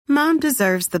Mom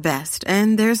deserves the best,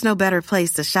 and there's no better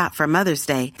place to shop for Mother's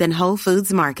Day than Whole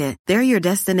Foods Market. They're your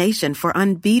destination for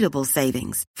unbeatable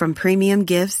savings, from premium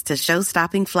gifts to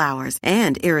show-stopping flowers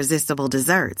and irresistible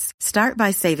desserts. Start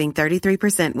by saving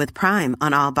 33% with Prime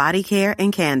on all body care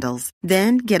and candles.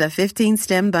 Then get a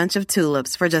 15-stem bunch of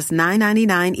tulips for just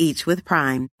 $9.99 each with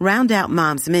Prime. Round out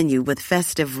Mom's menu with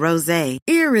festive rosé,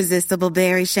 irresistible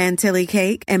berry chantilly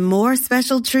cake, and more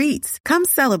special treats. Come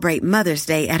celebrate Mother's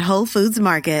Day at Whole Foods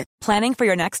Market. Planning for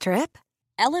your next trip?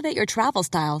 Elevate your travel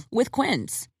style with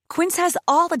Quince. Quince has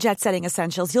all the jet-setting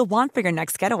essentials you'll want for your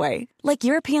next getaway, like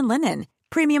European linen,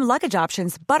 premium luggage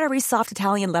options, buttery soft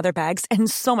Italian leather bags, and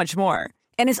so much more.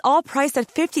 And is all priced at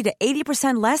 50 to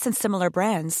 80% less than similar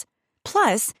brands.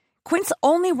 Plus, Quince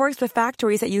only works with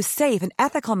factories that use safe and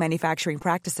ethical manufacturing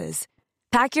practices.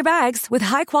 Pack your bags with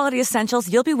high-quality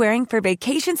essentials you'll be wearing for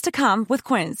vacations to come with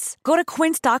Quince. Go to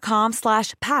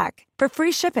quince.com/pack for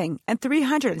free shipping and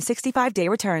 365-day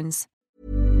returns.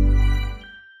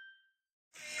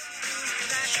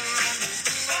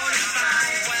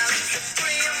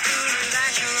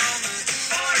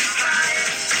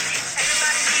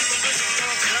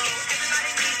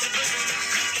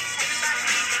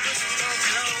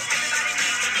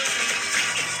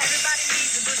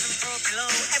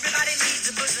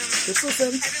 Just listen.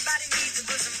 Everybody needs a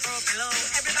bosom for a pillow.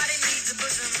 Everybody needs a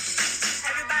bosom.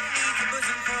 Everybody needs a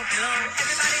bosom for a pillow.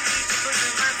 Everybody needs a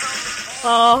bosom.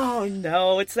 Oh,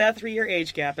 no. It's that 3-year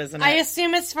age gap, isn't it? I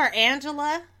assume it's for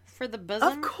Angela, for the bosom.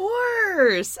 Of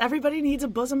course. Everybody needs a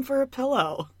bosom for a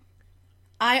pillow.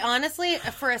 I honestly,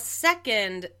 for a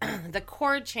second, the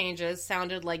chord changes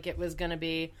sounded like it was going to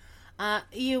be,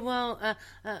 you won't,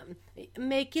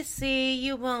 make you see,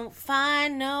 you won't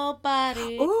find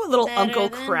nobody. Ooh, a little better Uncle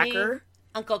than Cracker. Me.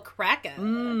 Uncle Cracker.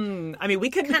 I mean, we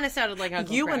could... Kind of sounded like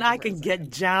Uncle You Cracker and I could get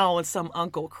down with some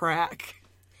Uncle Crack.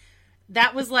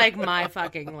 That was like my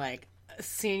fucking, like,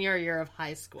 senior year of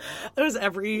high school. That was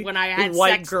every when I had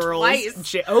white sex girl's...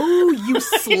 twice. Oh, you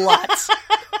slut.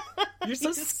 You're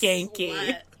so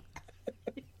skanky.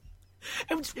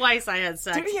 Twice I had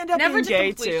sex. Did he end up Never being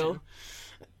gay, completion. too?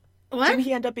 What? Did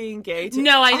he end up being gay, too?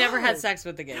 No, I never had sex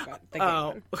with the gay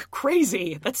one.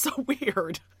 Crazy. That's so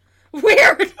weird.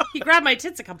 Weird. He grabbed my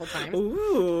tits a couple times.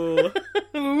 Ooh.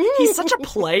 He's such a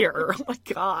player. Oh, my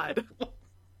God.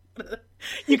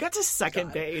 You got to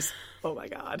second base. Oh, my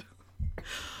God.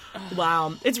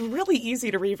 Wow. It's really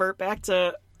easy to revert back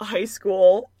to high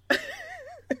school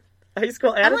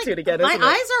attitude again, isn't it? My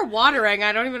eyes are watering.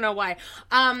 I don't even know why.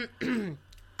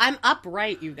 I'm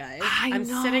upright, you guys. I'm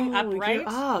know, sitting upright. you're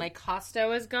up. My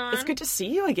Costo is gone. It's good to see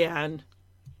you again.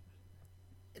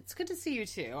 It's good to see you,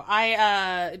 too.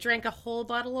 I drank a whole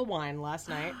bottle of wine last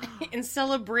night in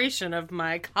celebration of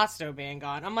my Costo being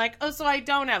gone. I'm like, oh, so I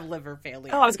don't have liver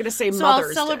failure. Oh, I was going to say so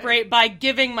Mother's I'll celebrate Day. by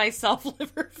giving myself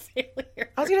liver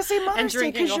failure. I was going to say Mother's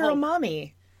Day because you're a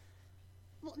mommy.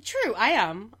 Well, true, I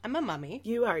am. I'm a mummy.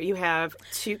 You are. You have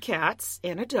 2 cats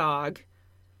and a dog.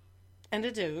 And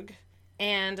a dog.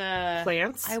 And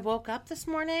plants. I woke up this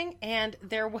morning and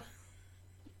there was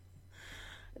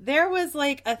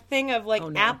like a thing of like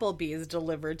Applebee's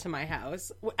delivered to my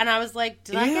house. And I was like,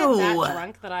 did I get that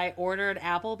drunk that I ordered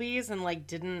Applebee's and like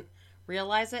didn't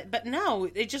realize it? But no,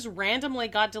 it just randomly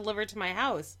got delivered to my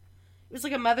house. It was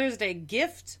like a Mother's Day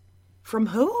gift. From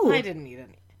who? I didn't eat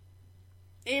any.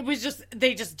 It was just,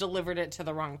 they just delivered it to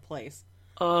the wrong place.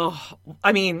 Oh,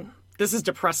 I mean, this is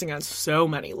depressing on so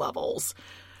many levels.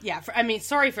 Yeah,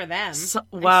 sorry for them.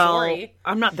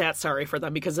 I'm not that sorry for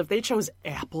them because if they chose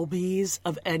Applebee's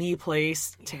of any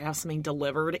place to have something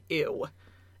delivered, ew.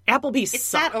 Applebee's it's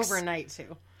sucks. That overnight,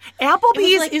 too.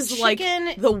 Applebee's like is chicken...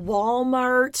 like the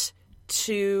Walmart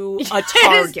to a Target.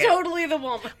 It is totally the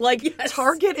Walmart. Like, yes.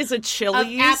 Target is a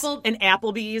Chili's and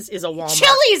Applebee's is a Walmart.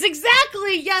 Chili's,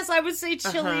 exactly! Yes, I would say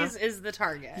Chili's is the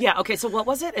Target. Yeah, okay, so what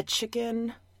was it? A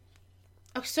chicken...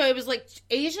 Oh, so it was like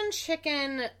Asian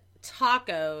chicken...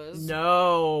 tacos.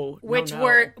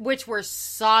 Which were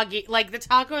soggy. Like the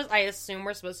tacos, I assume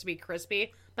were supposed to be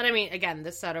crispy, but I mean, again,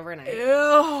 this set overnight.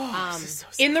 So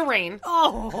in the rain.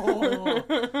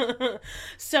 Oh.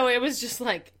 So it was just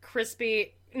like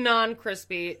crispy,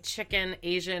 non-crispy chicken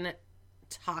Asian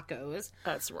tacos.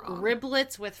 That's wrong.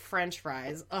 Riblets with French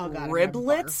fries. Oh god.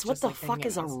 Riblets? What the fuck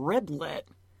is a riblet?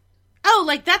 Oh,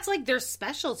 like that's like their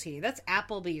specialty. That's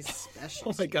Applebee's specialty.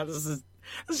 Oh my god, this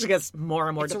just gets more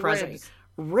and more depressing.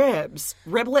 ribs.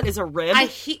 Riblet is a rib.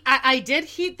 I did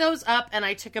heat those up, and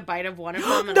I took a bite of one of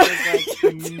them, and I was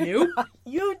like, nope.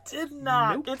 You did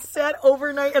not. Nope. It sat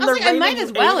overnight, and I might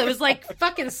as well. It was like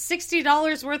fucking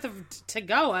 $60 worth of to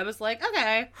go. I was like,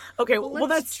 okay, well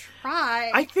let's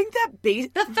try. I think that the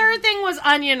third thing was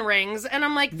onion rings, and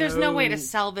I'm like, there's no way to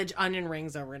salvage onion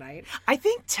rings overnight. I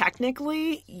think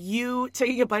technically, you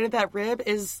taking a bite of that rib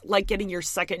is like getting your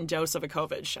second dose of a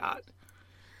COVID shot.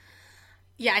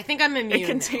 Yeah, I think I'm immune. It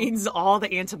contains all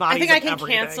the antibodies. I think I can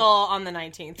cancel on the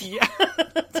 19th. Yeah,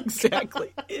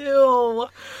 exactly. Ew.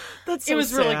 That's so It was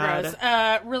sad. really gross.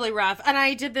 Really rough. And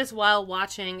I did this while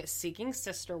watching Seeking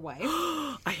Sister Wife.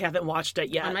 I haven't watched it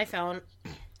yet. On my phone.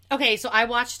 Okay, so I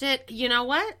watched it. You know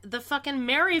what? The fucking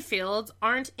Merrifields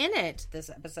aren't in it this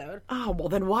episode. Oh, well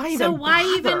then why even So why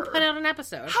bother? even put out an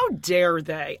episode? How dare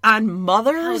they? On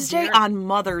Mother's Day? On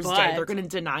Mother's Day, they're going to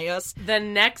deny us. The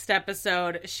next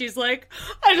episode, she's like,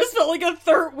 I just felt like a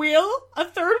third wheel. A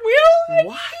third wheel?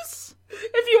 What?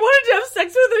 If you wanted to have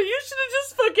sex with her, you should have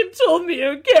just fucking told me,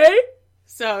 okay?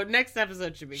 So, next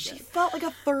episode should be good. She felt like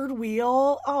a third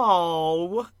wheel?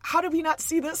 Oh, how did we not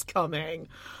see this coming?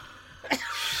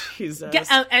 Jesus.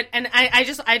 And I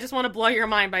just want to blow your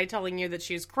mind by telling you that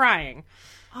she's crying.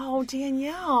 Oh,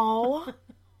 Danielle.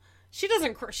 She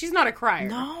doesn't. She's not a crier.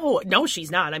 No,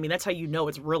 she's not. I mean, that's how you know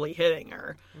it's really hitting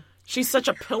her. She's such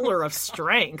a pillar of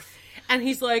strength. And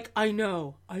he's like, I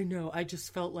know. I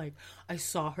just felt like I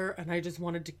saw her and I just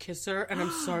wanted to kiss her, and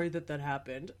I'm sorry that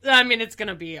happened. I mean, it's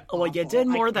gonna be awful. Well, you did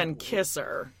more than kiss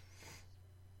her.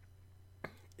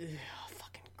 Ugh,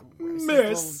 fucking gross.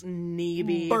 Miss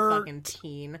Neeby Bert. fucking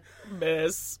teen.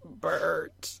 Miss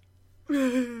Bert.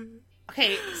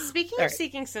 Okay, speaking of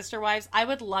Seeking Sister Wives, I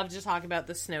would love to talk about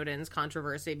the Snowdens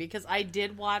controversy, because I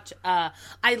did watch,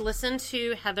 I listened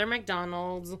to Heather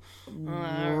McDonald's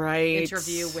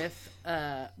interview with,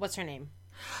 what's her name?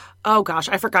 Oh gosh,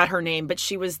 I forgot her name, but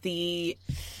she was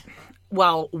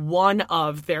one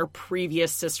of their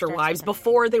previous sister wives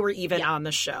before they were even on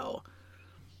the show.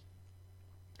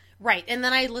 Right, and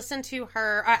then I listened to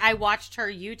her, I watched her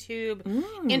YouTube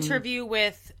interview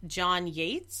with John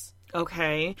Yates.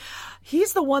 Okay.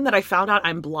 He's the one that I found out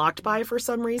I'm blocked by for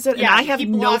some reason, and Yeah, I have he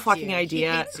no blocked fucking you.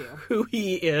 idea who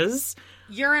he is.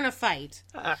 You're in a fight.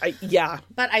 Yeah.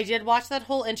 But I did watch that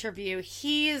whole interview.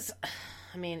 He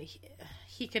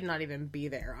could not even be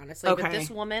there, honestly. Okay. But this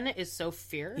woman is so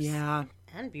fierce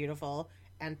and beautiful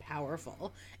and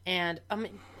powerful. And, I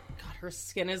mean, God, her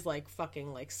skin is like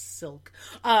fucking like silk.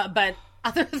 But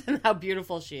other than how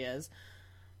beautiful she is,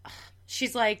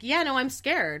 she's like, yeah, no, I'm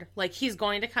scared. Like, he's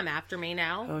going to come after me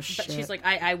now. Oh, shit. But she's like,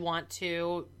 I want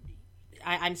to...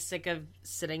 I'm sick of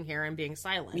sitting here and being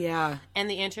silent. Yeah. And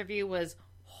the interview was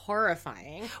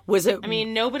horrifying. Was it... I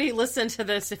mean, nobody listened to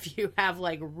this if you have,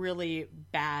 like, really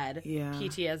bad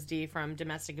PTSD from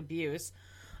domestic abuse.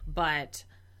 But,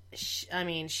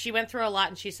 she went through a lot,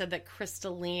 and she said that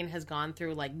Crystalline has gone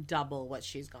through, like, double what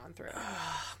she's gone through.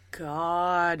 Oh,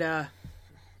 God.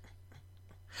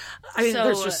 I mean,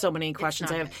 there's just so many questions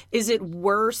I have. Good. Is it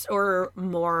worse or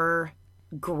more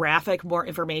graphic, more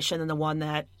information than the one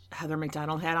that Heather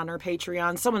McDonald had on her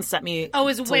Patreon? Someone sent me.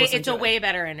 It's a way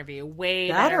better interview.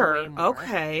 Way better. Way more.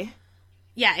 Okay.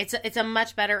 Yeah, it's a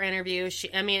much better interview.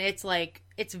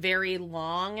 It's very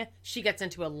long. She gets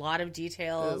into a lot of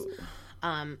details.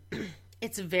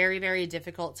 It's very, very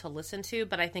difficult to listen to,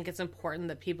 but I think it's important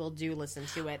that people do listen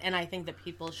to it, and I think that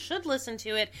people should listen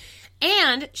to it.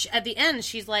 And at the end,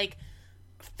 she's like,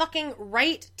 fucking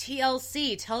write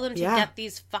TLC. Tell them to get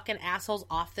these fucking assholes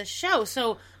off the show.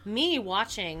 So me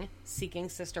watching Seeking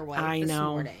Sister Wife this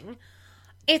morning,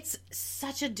 it's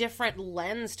such a different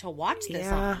lens to watch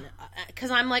this on. Because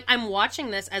I'm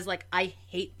watching this as like, I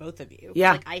hate both of you.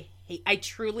 Yeah. Like, I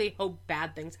truly hope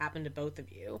bad things happen to both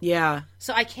of you. Yeah.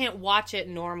 So I can't watch it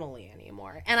normally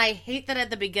anymore. And I hate that at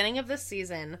the beginning of this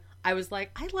season, I was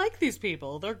like, I like these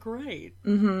people. They're great.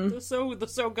 Mm-hmm. They're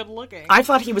so good looking. I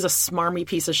thought he was a smarmy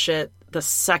piece of shit the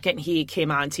second he came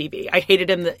on TV. I hated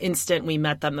him the instant we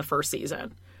met them the first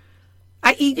season.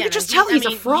 You could just tell he's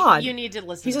a fraud. You need to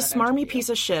listen He's to a smarmy piece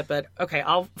of shit, but okay,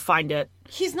 I'll find it.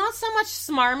 He's not so much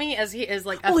smarmy as he is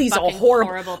like a he's fucking a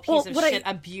horrible piece of shit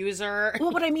abuser.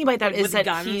 Well, what I mean by that is that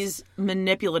guns. he's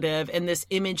manipulative, and this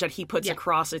image that he puts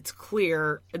across, it's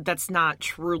clear that's not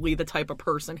truly the type of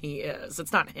person he is.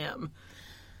 It's not him.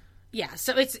 Yeah,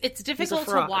 so it's difficult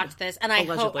to watch this, and I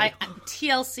hope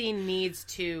TLC needs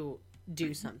to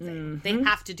do something. Mm-hmm. They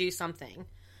have to do something.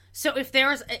 So if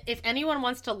anyone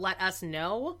wants to let us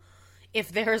know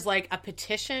if there's like a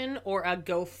petition or a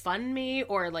GoFundMe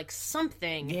or like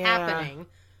something happening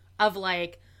of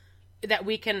like that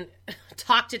we can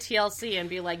talk to TLC and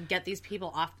be like, get these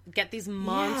people off, get these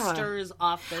monsters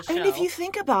off the show. I mean, if you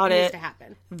think about it, to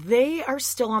happen. They are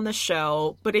still on the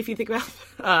show, but if you think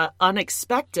about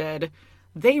Unexpected,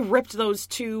 they ripped those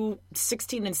two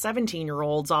 16 and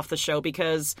 17-year-olds off the show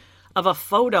because of a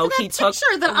photo he took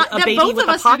that a baby both with of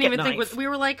a us pocket didn't even knife. think we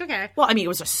were like, okay. Well, I mean, it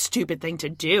was a stupid thing to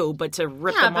do, but to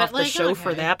rip them off the show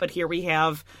for that. But here we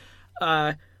have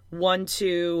 1,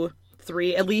 2,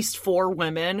 3, at least 4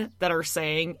 women that are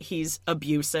saying he's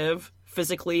abusive,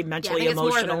 physically, mentally,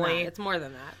 emotionally. It's more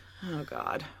than that. Oh,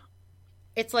 God.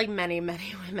 It's like many,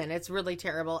 many women. It's really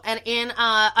terrible. And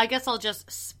I guess I'll just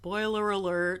spoiler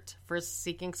alert for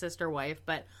Seeking Sister Wife,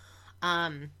 but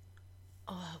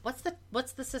what's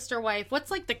the sister wife?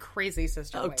 What's like the crazy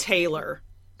sister wife? Oh, Taylor,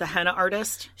 the henna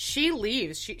artist. She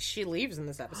leaves. She leaves in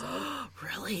this episode.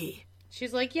 Really?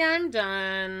 She's like, yeah, I'm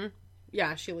done.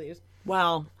 Yeah, she leaves.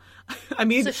 Well, I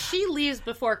mean, so she leaves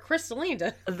before Crystalline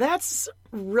does. That's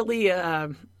really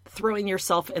throwing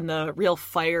yourself in the real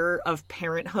fire of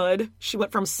parenthood. She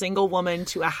went from single woman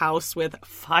to a house with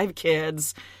 5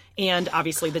 kids and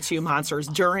obviously the 2 monsters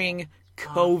during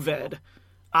COVID.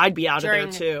 I'd be out of there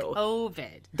too.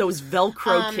 COVID. Those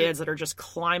Velcro kids that are just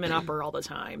climbing up her all the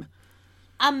time.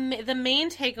 The main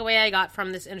takeaway I got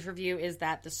from this interview is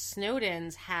that the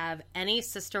Snowdens have any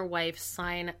sister wife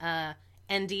sign a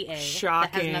NDA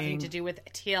Shocking. that has nothing to do with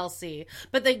TLC,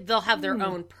 but they'll have their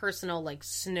own personal like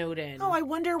Snowden. Oh, I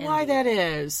wonder why NDA. that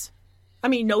is. I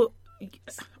mean,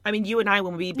 you and I,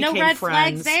 when we became no red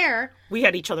friends, flags there. We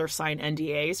had each other sign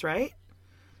NDAs, right?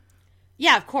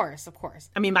 Yeah, of course.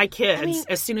 I mean, my kids,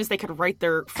 as soon as they could write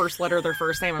their first letter of their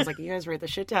first name, I was like, you guys write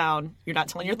this shit down. You're not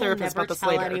telling your therapist about this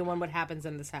later. You will never tell anyone what happens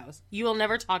in this house. You will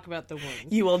never talk about the wound.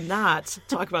 You will not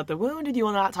talk about the wound, and you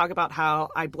will not talk about how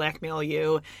I blackmail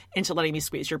you into letting me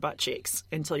squeeze your butt cheeks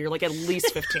until you're like at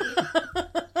least 15.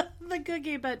 The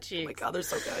cookie butt cheeks. Oh my God, they're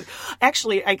so good.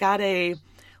 Actually, I got a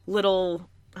little,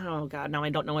 oh God, now I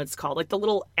don't know what it's called. Like the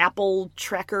little Apple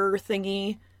tracker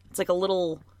thingy. It's like a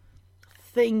little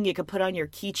thing you could put on your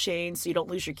keychain so you don't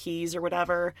lose your keys or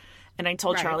whatever. And I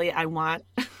told Charlie I want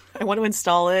to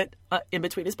install it in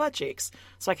between his butt cheeks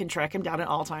so I can track him down at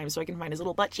all times so I can find his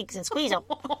little butt cheeks and squeeze them.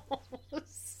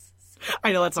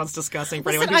 I know that sounds disgusting for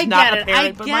anyone who's not a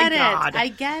parent, but my God. I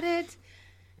get it.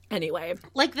 Anyway.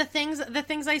 Like the things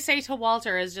I say to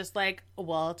Walter is just like,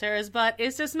 Walter's butt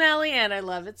is so smelly and I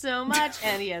love it so much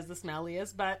and he has the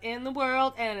smelliest butt in the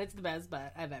world and it's the best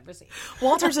butt I've ever seen.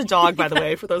 Walter's a dog, by the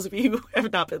way, for those of you who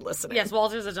have not been listening. Yes,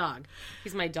 Walter's a dog.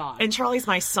 He's my dog. And Charlie's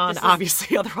my son,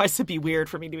 obviously, otherwise it'd be weird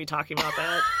for me to be talking about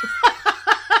that.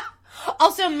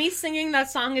 Also, me singing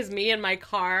that song is me in my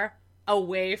car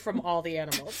away from all the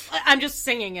animals. I'm just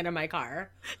singing it in my car.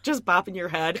 Just bopping your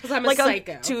head. Because I'm a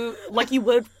psycho. Like you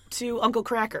would to Uncle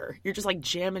Cracker. You're just like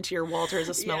jamming to your Walter as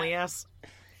a smelly ass.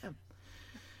 Yeah.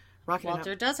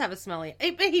 Walter does have a smelly...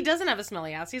 He doesn't have a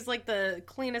smelly ass. He's like the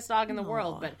cleanest dog in the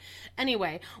world. But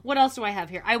anyway, what else do I have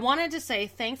here? I wanted to say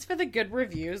thanks for the good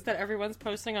reviews that everyone's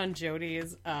posting on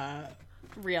Jodie's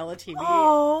reality TV.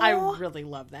 Aww. I really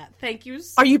love that. Thank you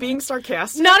so Are you being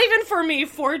sarcastic? Not even for me,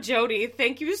 for Jodie.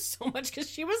 Thank you so much, because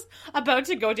she was about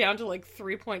to go down to like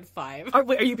 3.5.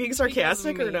 Are you being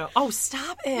sarcastic or no? Oh,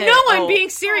 stop it. No, I'm being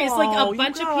serious. Like a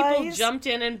bunch of people guys. jumped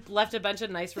in and left a bunch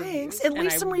of nice reviews. Thanks. And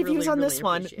leave some reviews on this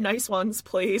one. Nice ones,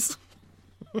 please.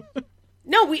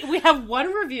 No, we have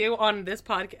one review on this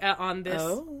pod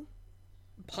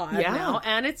now,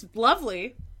 and it's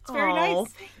lovely. It's very nice.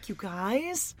 Thank you,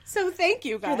 guys. So thank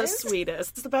you, guys. You're the sweetest.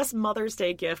 It's the best Mother's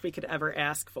Day gift we could ever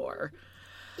ask for.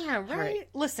 Yeah, right.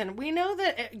 Listen, we know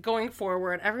that going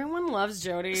forward, everyone loves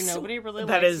Jodie. Nobody really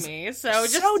that likes is me. So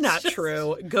not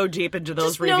true. Go deep into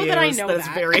those reviews. Know that I know That's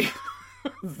very,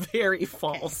 very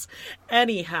false. Okay.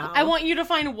 Anyhow, I want you to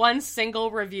find one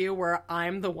single review where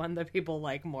I'm the one that people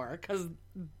like more, because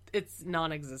it's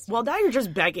non-existent. Well, now you're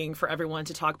just begging for everyone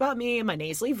to talk about me and my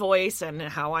nasally voice and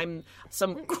how I'm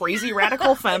some crazy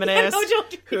radical feminist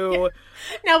who...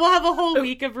 Now we'll have a whole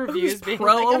week of reviews being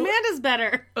like, Amanda's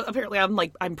better. Apparently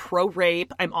I'm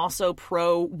pro-rape. I'm also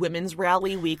pro-women's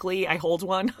rally weekly. I hold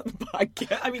one.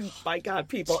 My God,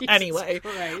 people. Jesus anyway,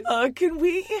 can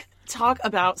we talk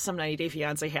about some 90 Day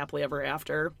Fiancé Happily Ever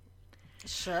After?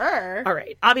 Sure. All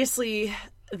right. Obviously...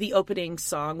 The opening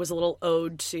song was a little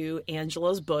ode to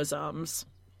Angela's bosoms.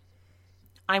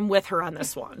 I'm with her on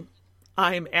this one.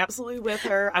 I'm absolutely with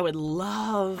her. I would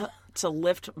love to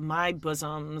lift my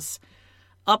bosoms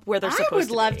up where they're supposed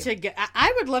to be.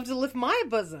 I would love to lift my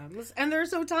bosoms, and they're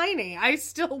so tiny. I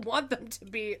still want them to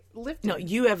be lifted. No,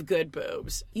 you have good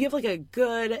boobs. You have like a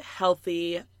good,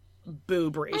 healthy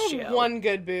boob ratio. One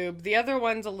good boob. The other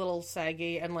one's a little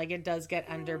saggy, and like it does get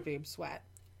under boob sweat.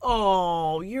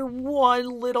 Oh, your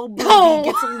one little booby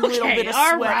gets a little bit of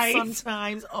sweat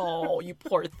sometimes. Oh, you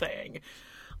poor thing.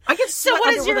 I get sweat. So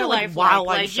what is your life like?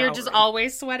 Like you're just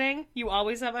always sweating? You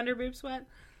always have under boob sweat?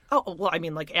 Oh, well, I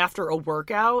mean, like after a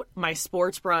workout, my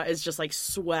sports bra is just like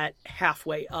sweat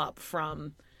halfway up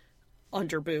from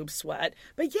under boob sweat.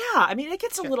 But yeah, I mean, it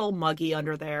gets a little muggy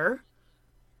under there.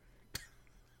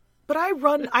 But I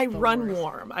run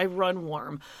warm. I run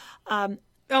warm. I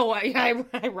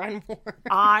run more.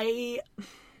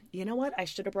 You know what? I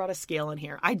should have brought a scale in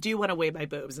here. I do want to weigh my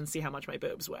boobs and see how much my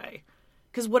boobs weigh.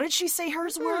 Because what did she say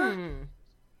hers were?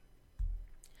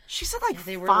 She said like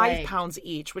 5 pounds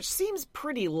each, which seems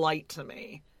pretty light to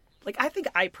me. Like, I think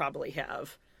I probably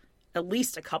have at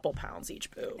least a couple pounds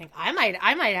each boob. I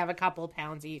might have a couple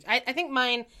pounds each. I think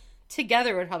mine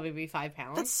together would probably be 5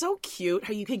 pounds. That's so cute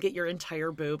how you can get your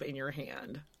entire boob in your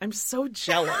hand. I'm so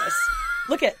jealous.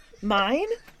 Look at mine.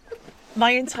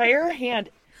 My entire hand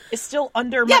is still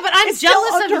under my... Yeah, but I'm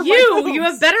jealous of you. You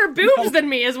have better boobs than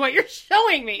me is what you're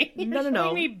showing me. No.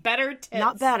 Showing me better tits.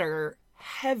 Not better.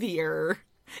 Heavier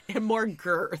and more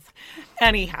girth.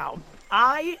 Anyhow,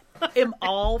 I am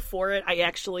all for it. I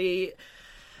actually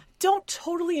don't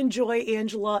totally enjoy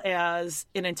Angela as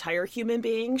an entire human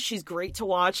being. She's great to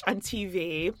watch on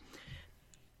TV.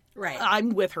 Right.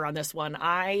 I'm with her on this one.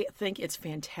 I think it's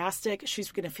fantastic.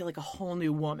 She's going to feel like a whole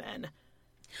new woman.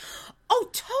 Oh,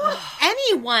 totally.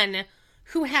 Anyone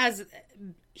who has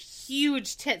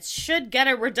huge tits should get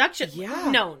a reduction.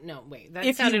 Yeah. No, wait. That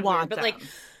if sounded you want weird. them.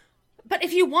 But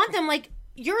if you want them, like,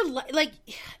 you're like,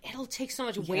 it'll take so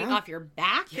much weight off your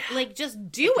back. Yeah. Like,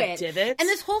 just do it. Divots. And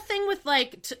this whole thing with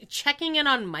like checking in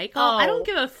on Michael, I don't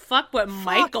give a fuck what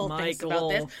Michael thinks about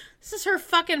this. This is her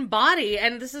fucking body,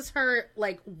 and this is her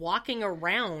like walking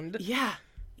around. Yeah.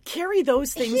 Carry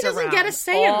those things around. He doesn't get a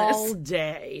say in this all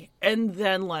day, and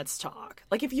then let's talk.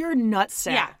 Like, if you're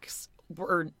nutsacks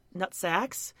or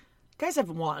nutsacks, guys have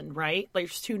one, right? Like,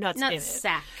 there's 2 nuts in it.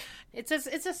 Nutsack. It's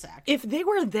a sack. If they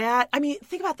were that, I mean,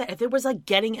 think about that. If there was like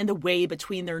getting in the way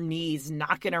between their knees,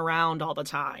 knocking around all the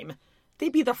time,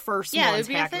 they'd be the first ones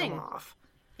hacking them off.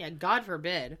 Yeah, God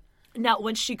forbid. Now,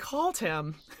 when she called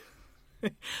him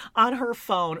on her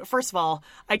phone, first of all,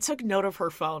 I took note of her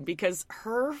phone because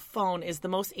her phone is the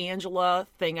most Angela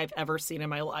thing I've ever seen in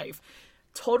my life.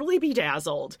 Totally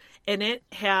bedazzled. And it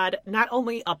had not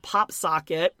only a pop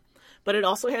socket, but it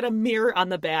also had a mirror on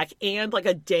the back and like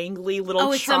a dangly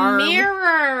little charm. Oh, it's a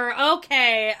mirror.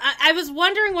 Okay. I was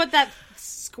wondering what that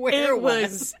square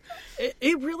was.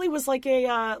 It really was like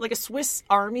a Swiss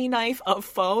Army knife of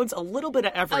phones, a little bit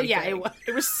of everything. Oh, yeah, it was.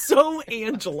 It was so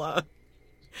Angela.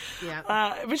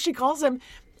 Yeah. But she calls him,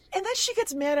 and then she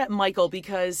gets mad at Michael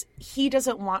because he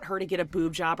doesn't want her to get a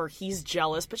boob job or he's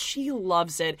jealous, but she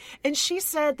loves it. And she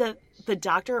said that the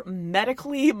doctor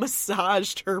medically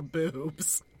massaged her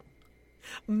boobs.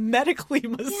 Medically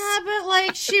massaged. Yeah, but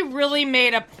like she really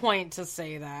made a point to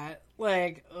say that.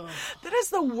 Like, ugh. That is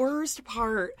the worst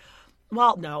part.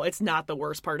 Well, no, it's not the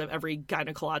worst part of every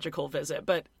gynecological visit,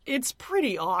 but it's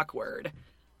pretty awkward.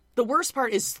 The worst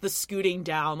part is the scooting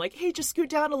down. Like, hey, just scoot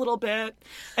down a little bit.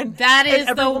 And that is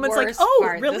and the woman's worst like, oh,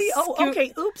 part. really? Oh,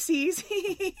 okay. Oopsies.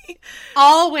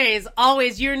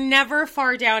 Always. You're never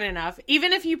far down enough.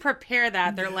 Even if you prepare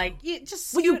that, they're like,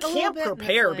 just scoot you a little can't bit.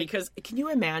 prepare like, because can you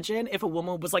imagine if a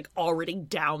woman was like already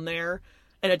down there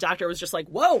and a doctor was just like,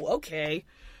 whoa, okay.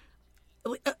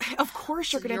 Of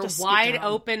course you're going to have to scoot wide down.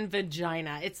 Open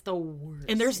vagina. It's the worst.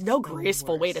 And there's no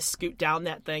graceful way to scoot down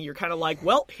that thing. You're kind of like,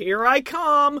 well, here I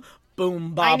come.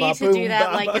 Boom, baba, I need to boom, do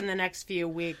that baba. like in the next few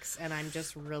weeks, and I'm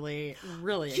just really,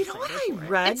 really excited. You know what I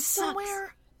read It somewhere?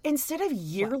 sucks. Instead of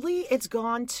yearly, it's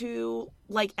gone to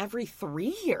like every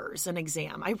 3 years an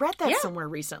exam. I read that somewhere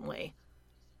recently.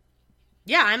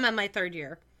 Yeah, I'm on my 3rd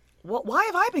year. Well, why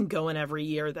have I been going every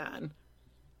year then?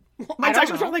 My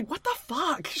doctors were like, what the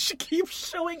fuck? She keeps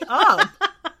showing up.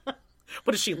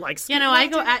 What does she like? You know, I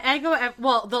go.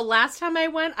 Well, the last time I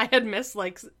went, I had missed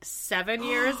like 7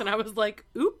 years, and I was like,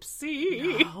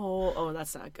 "Oopsie!" Oh,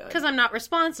 that's not good. Because I'm not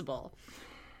responsible.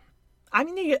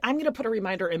 I'm gonna put a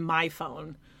reminder in my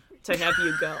phone to have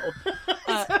you go.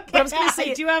 Okay. I was gonna say,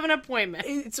 I do have an appointment.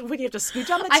 It's when you have to scooch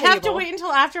on the I table. have to wait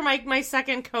until after my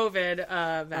second COVID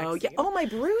vaccine. Oh yeah. Oh, my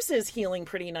bruise is healing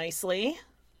pretty nicely.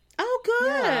 Oh,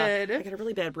 good. Yeah, I got a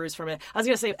really bad bruise from it. I was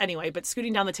going to say, anyway, but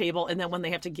scooting down the table, and then when they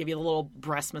have to give you the little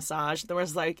breast massage, there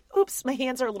was like, oops, my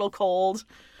hands are a little cold.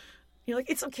 You're like,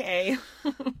 it's okay.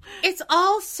 It's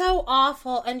all so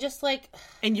awful and just like...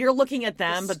 And you're looking at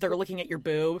them, but they're looking at your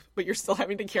boob, but you're still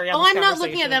having to carry on this I'm conversation. not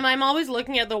looking at them. I'm always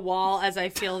looking at the wall as I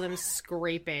feel them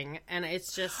scraping. And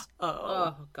it's just...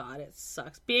 Oh, God, it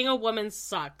sucks. Being a woman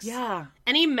sucks. Yeah.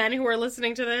 Any men who are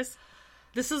listening to this,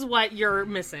 this is what you're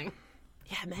missing.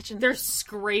 Yeah, imagine. They're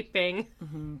scraping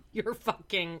your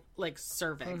fucking, like,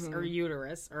 cervix or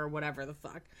uterus or whatever the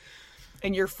fuck.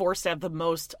 And you're forced to have the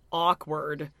most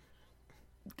awkward...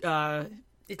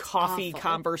 coffee awful.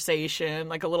 Conversation,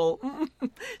 like a little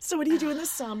so what do you do in the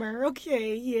summer?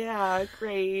 Okay, yeah,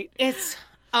 great. It's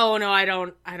oh no, I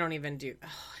don't even do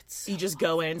You just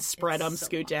go in, spread them, so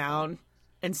scoot down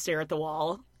and stare at the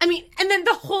wall. I mean, and then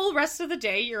the whole rest of the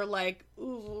day you're like,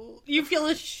 ooh, you feel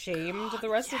ashamed the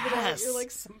rest of the day. You're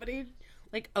like, somebody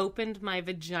like opened my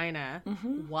vagina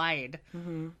wide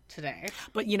today.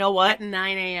 But you know what? At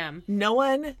 9 a.m. No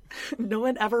one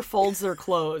ever folds their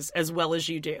clothes as well as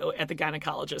you do at the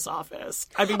gynecologist's office.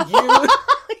 I mean,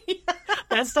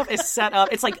 that stuff is set up.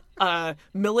 It's like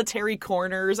military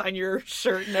corners on your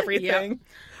shirt and everything. Yep.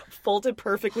 Folded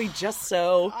perfectly just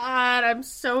so. God, I'm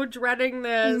so dreading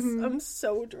this. I'm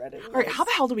so dreading this. All right, how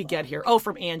the hell do we get here? Oh,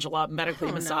 from Angela,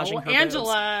 medically massaging her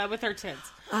Angela with her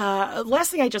tits. Last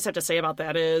thing I just have to say about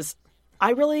that is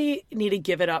I really need to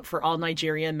give it up for all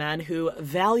Nigerian men who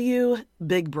value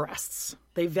big breasts.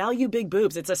 They value big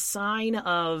boobs. It's a sign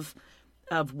of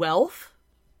wealth,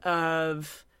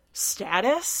 of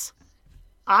status.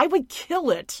 I would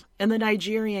kill it in the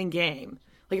Nigerian game.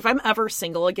 Like, if I'm ever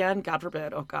single again, God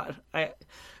forbid, oh God,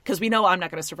 because we know I'm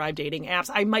not going to survive dating apps,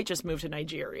 I might just move to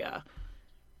Nigeria.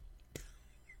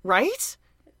 Right?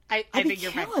 I think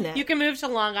you're right. It. You can move to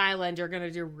Long Island, you're going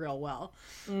to do real well.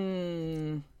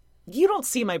 You don't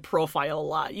see my profile a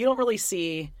lot. You don't really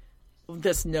see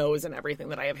this nose and everything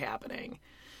that I have happening.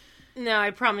 No,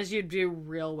 I promise you'd do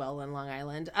real well in Long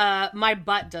Island. My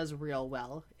butt does real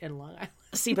well in Long Island.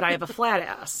 See, but I have a flat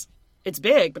ass. It's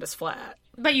big, but it's flat.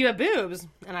 But you have boobs,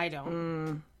 and I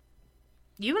don't.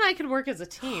 You and I could work as a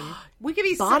team. We could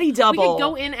be body double. We could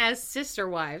go in as sister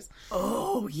wives.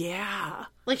 Oh, yeah.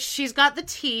 Like, she's got the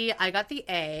T, I got the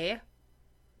A.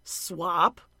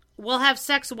 Swap. We'll have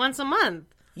sex once a month.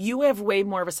 You have way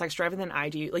more of a sex drive than I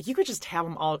do. Like, you could just have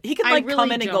them all. He could, like, really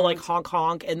come in and go, like, honk,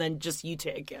 honk, and then just you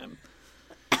take him.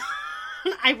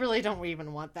 I really don't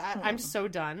even want that. I'm so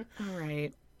done. All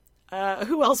right.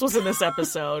 Who else was in this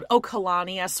episode? Oh,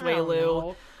 Kalani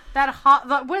Asuelu. That hot.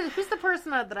 Who's the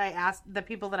person that I asked? The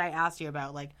people that I asked you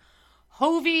about, like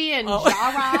Hovey and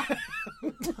Jara,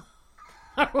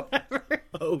 or whatever.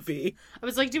 Hovey. I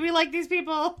was like, do we like these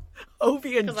people?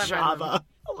 Hovey and Java.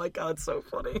 Oh my God, so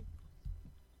funny.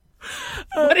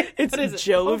 It's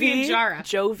Jovi and Jara.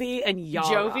 Jovi and Yara.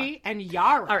 Jovi and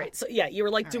Yara. All right, so yeah, you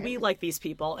were like, do we like these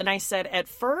people? And I said, at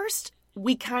first,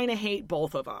 we kind of hate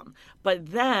both of them. But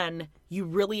then you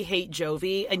really hate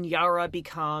Jovi, and Yara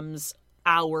becomes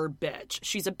our bitch.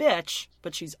 She's a bitch,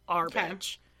 but she's our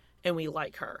bitch, and we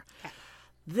like her. Okay.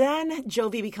 Then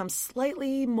Jovi becomes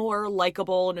slightly more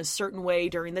likable in a certain way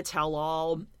during the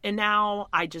tell-all, and now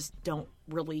I just don't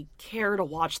really care to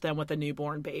watch them with a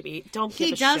newborn baby. Don't give a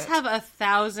shit. He does have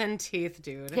 1,000 teeth,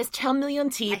 dude. He has 10 million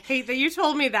teeth. I hate that you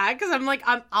told me that, because I'm like,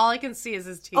 all I can see is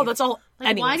his teeth. Oh, that's all.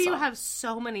 Like, why do you have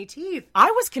so many teeth? I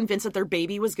was convinced that their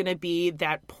baby was going to be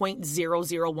that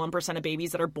 0.001% of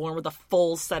babies that are born with a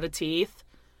full set of teeth,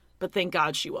 but thank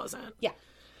God she wasn't. Yeah.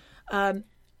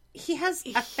 He has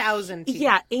 1,000 teeth.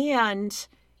 Yeah, and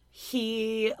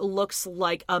he looks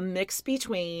like a mix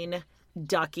between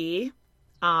Ducky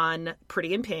on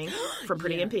Pretty in Pink, from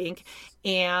Pretty in Pink,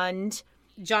 and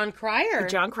John Cryer.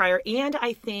 And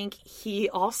I think he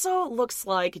also looks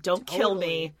like, don't kill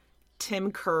me,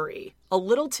 Tim Curry. A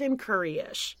little Tim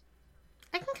Curry-ish.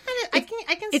 I can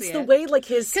see it's the way, like,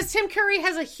 his... Because Tim Curry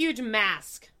has a huge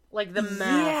mask. Like the mask.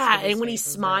 Yeah, and when he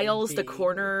smiles, the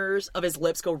corners of his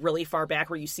lips go really far back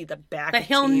where you see the back. But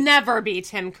he'll never be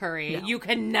Tim Curry. No. You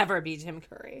can never be Tim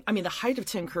Curry. I mean, the height of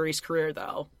Tim Curry's career,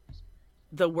 though,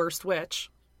 the worst witch.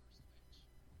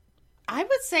 I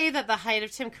would say that the height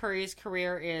of Tim Curry's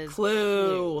career is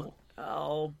Clue.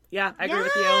 Oh, yeah, I agree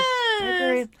with you.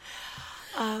 I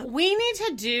agree. We need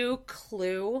to do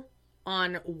Clue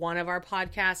on one of our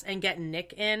podcasts and get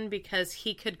Nick in, because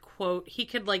he could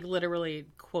like literally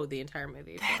quote the entire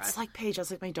movie for us. That's like Paige. That's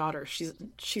like my daughter.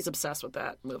 She's obsessed with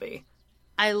that movie.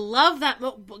 I love that.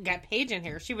 Get Paige in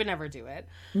here. She would never do it.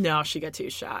 No, she got too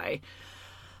shy.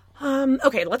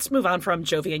 Okay, let's move on from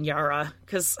Jovi and Yara,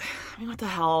 because I mean, what the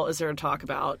hell is there to talk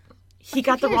about? He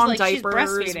got the wrong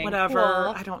diapers, whatever.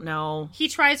 Well, I don't know. He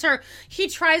tries her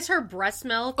breast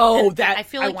milk. Oh, that I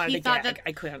feel like he thought that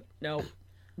I couldn't. No.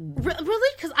 Really?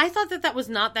 Because I thought that was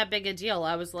not that big a deal.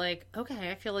 I was like, okay,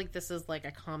 I feel like this is like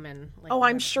a common... Like,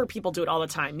 I'm sure people do it all the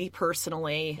time. Me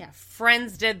personally... Yeah,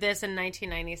 Friends did this in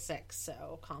 1996,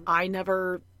 so... I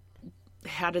never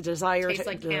had a desire Tastes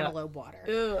like cantaloupe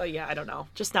water. Yeah, I don't know.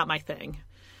 Just not my thing.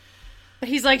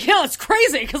 He's like, yeah, it's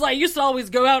crazy, because I used to always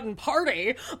go out and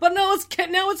party, but now it's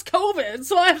COVID,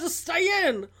 so I have to stay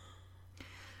in.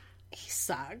 He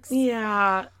sucks.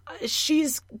 Yeah,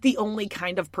 she's the only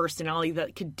kind of personality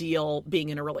that could deal being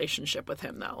in a relationship with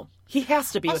him, though. He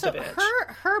has to be with a bitch.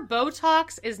 Her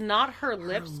Botox is not her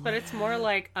lips, but it's more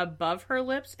like above her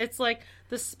lips. It's like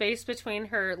the space between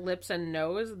her lips and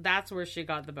nose. That's where she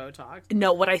got the Botox.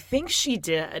 No, what I think she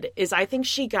did is I think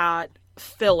she got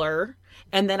filler,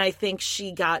 and then I think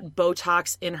she got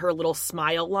Botox in her little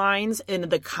smile lines, and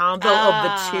the combo of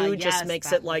the two just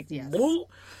makes it like... Yes.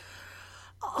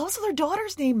 Also, their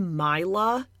daughter's named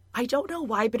Mila. I don't know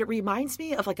why, but it reminds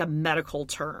me of like a medical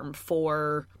term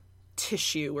for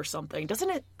tissue or something.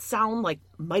 Doesn't it sound like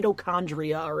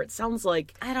mitochondria, or it sounds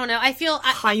like... I don't know. I feel...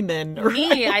 hymen.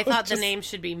 I thought the name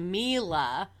should be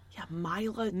Mila. Yeah,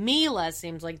 Mila. Mila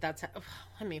seems like that's...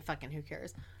 I mean, fucking who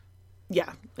cares?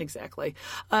 Yeah, exactly.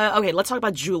 Okay, let's talk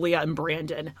about Julia and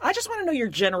Brandon. I just want to know your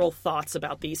general thoughts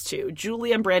about these two.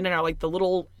 Julia and Brandon are like the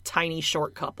little tiny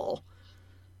short couple.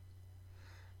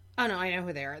 Oh, no, I know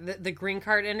who they are. The green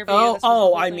card interview.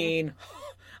 I mean,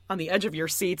 on the edge of your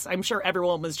seats. I'm sure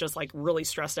everyone was just like really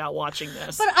stressed out watching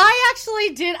this. But I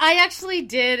actually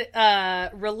did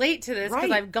relate to this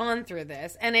because I've gone through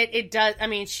this. And it does, I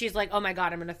mean, she's like, oh my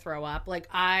God, I'm going to throw up. Like,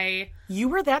 You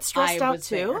were that stressed out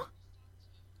too? There.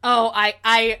 Oh,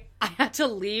 I had to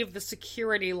leave the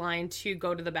security line to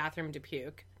go to the bathroom to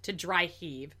puke, to dry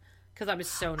heave. Because I was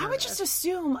so nervous. I would just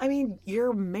assume, I mean,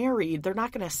 you're married. They're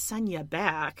not going to send you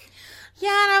back.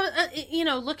 Yeah,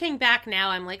 and looking back now,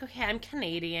 I'm like, okay, I'm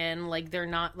Canadian. Like, they're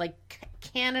not, like,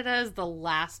 Canada is the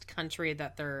last country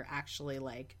that they're actually,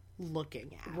 like,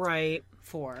 looking at. Right.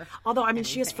 For Although, I mean,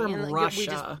 she is from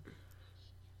Russia.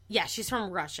 Yeah, she's from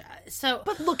Russia. So,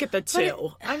 but look at the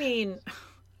two. I mean,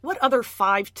 what other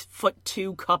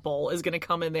 5'2" couple is going to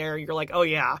come in there? You're like, oh,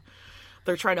 yeah.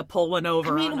 They're trying to pull one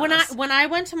over. I mean, when I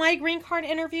went to my green card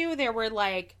interview, there were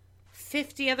like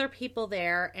 50 other people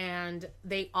there, and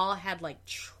they all had like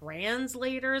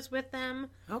translators with them.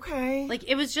 Okay. Like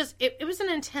it was just it was an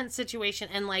intense situation,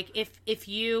 and like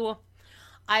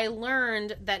I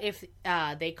learned that if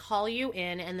they call you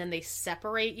in and then they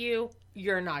separate you,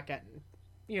 you're not getting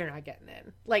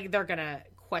in. Like they're gonna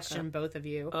question both of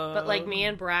you. But like me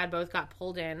and Brad both got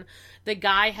pulled in. The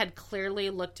guy had clearly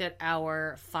looked at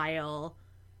our file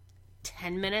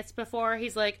 10 minutes before.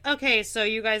 He's like, okay, so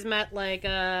you guys met like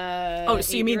so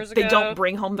you mean they don't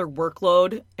bring home their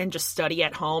workload and just study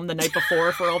at home the night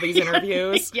before for all these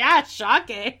interviews? Yeah,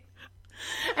 shocking.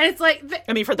 And it's like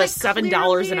I mean, for the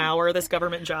 $7 an hour this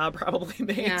government job probably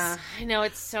makes. Yeah, I know,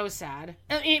 it's so sad.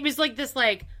 It was like this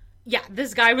like yeah,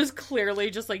 this guy was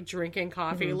clearly just, like, drinking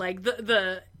coffee. Mm-hmm. Like,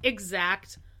 the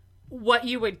exact what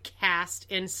you would cast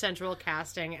in central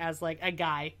casting as, like, a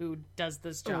guy who does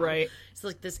this job. Right. It's,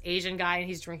 like, this Asian guy, and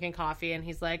he's drinking coffee, and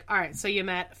he's like, all right, so you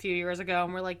met a few years ago.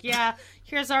 And we're like, yeah,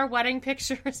 here's our wedding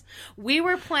pictures. We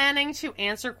were planning to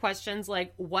answer questions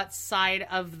like, what side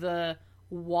of the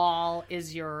wall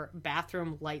is your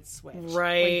bathroom light switch?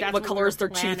 Right. Like, what color is their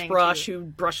toothbrush? Who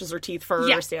brushes their teeth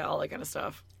first? Yeah, all that kind of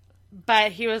stuff.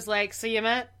 But he was like, so you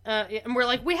met? And we're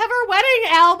like, we have our wedding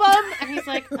album. And he's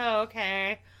like, oh,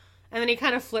 okay. And then he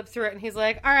kind of flipped through it and he's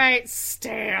like, all right,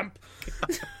 stamp.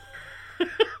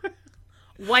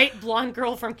 White blonde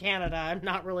girl from Canada. I'm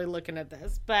not really looking at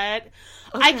this. But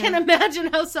okay. I can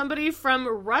imagine how somebody from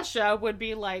Russia would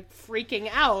be like freaking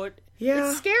out. Yeah.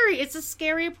 It's scary. It's a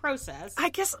scary process. I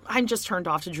guess I'm just turned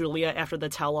off to Julia after the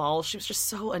tell-all. She was just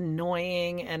so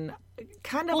annoying and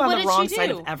kind of on the wrong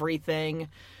side of everything.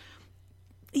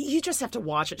 You just have to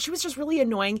watch it. She was just really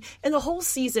annoying. And the whole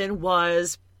season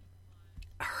was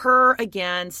her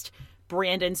against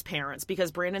Brandon's parents,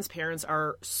 because Brandon's parents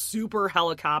are super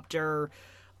helicopter.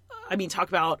 I mean, talk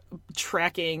about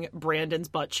tracking Brandon's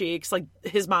butt cheeks. Like,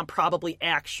 his mom probably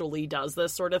actually does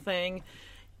this sort of thing.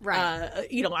 Right.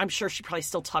 I'm sure she probably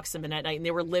still tucks him in at night. And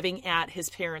they were living at his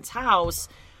parents' house.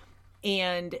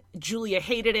 And Julia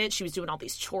hated it. She was doing all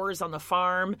these chores on the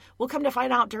farm. We'll come to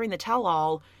find out during the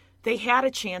tell-all, they had a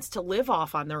chance to live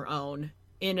off on their own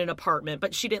in an apartment,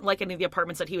 but she didn't like any of the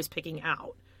apartments that he was picking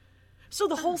out. So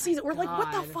the whole season, we're like,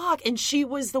 what the fuck? And she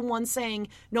was the one saying,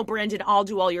 no, Brandon, I'll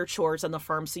do all your chores on the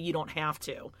farm so you don't have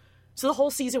to. So the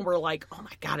whole season, we're like, oh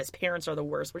my God, his parents are the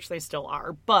worst, which they still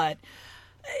are. But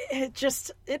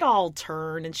it all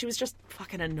turned, and she was just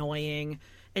fucking annoying.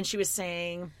 And she was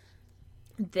saying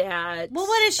that... Well,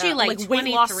 what is she, like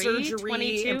weight loss 23, surgery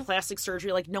 22? and plastic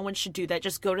surgery. Like, no one should do that.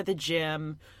 Just go to the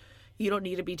gym. You don't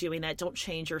need to be doing that. Don't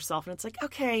change yourself. And it's like,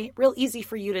 okay, real easy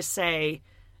for you to say,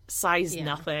 size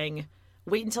nothing.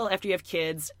 Wait until after you have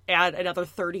kids, add another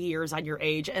 30 years on your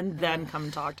age, and then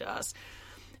come talk to us.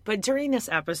 But during this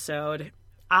episode,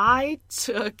 I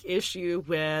took issue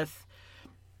with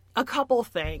a couple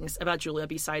things about Julia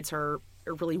besides her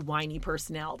really whiny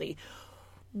personality.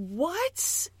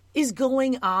 What is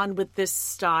going on with this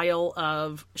style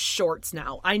of shorts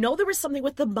now? I know there was something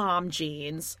with the mom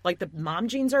jeans. Like, the mom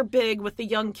jeans are big with the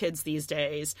young kids these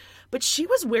days. But she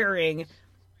was wearing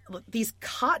these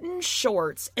cotton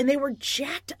shorts, and they were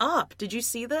jacked up. Did you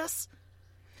see this?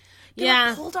 They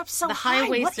were pulled up so the high. high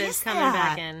waist is coming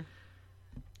back in.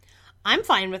 I'm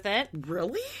fine with it.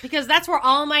 Really? Because that's where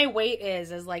all my weight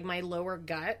is like my lower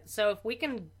gut. So if we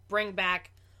can bring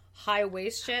back high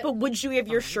waist shit. But would you have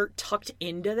your shirt tucked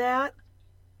into that?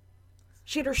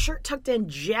 She had her shirt tucked in,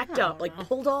 jacked up, like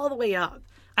pulled all the way up.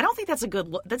 I don't think that's a good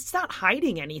look. That's not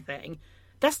hiding anything.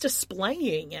 That's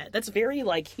displaying it. That's very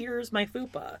like, here's my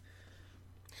fupa.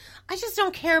 I just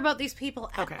don't care about these people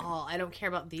at all. I don't care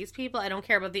about these people. I don't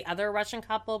care about the other Russian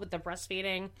couple with the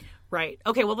breastfeeding. Right.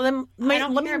 Okay, well then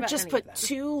let me just put them.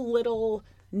 2 little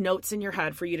notes in your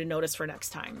head for you to notice for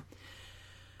next time.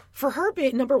 For her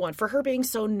being, number one, for her being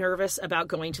so nervous about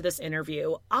going to this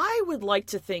interview, I would like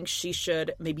to think she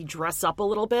should maybe dress up a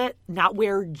little bit, not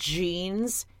wear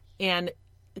jeans and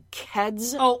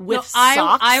Keds with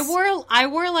socks. I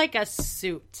wore like a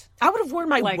suit. I would have worn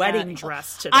my like wedding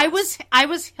dress to this. I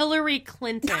was Hillary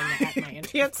Clinton at my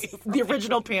interview. The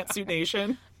original Pantsuit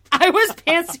Nation. I was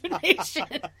Pantsuit Nation.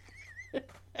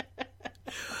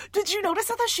 Did you notice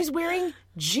that she's wearing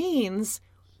jeans,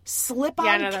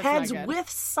 slip-on Keds with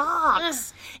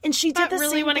socks? And she did the same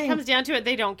thing. When it comes down to it,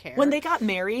 they don't care. When they got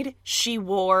married, she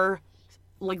wore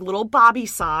like little bobby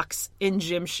socks and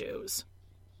gym shoes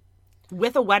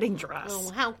with a wedding dress.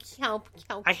 Oh, how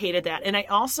I hated that. And I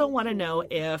also want to know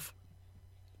if,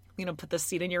 put this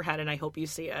seed in your head and I hope you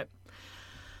see it.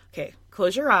 Okay,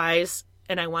 close your eyes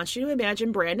and I want you to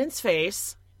imagine Brandon's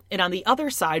face. And on the other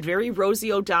side, very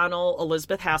Rosie O'Donnell,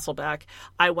 Elizabeth Hasselbeck,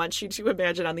 I want you to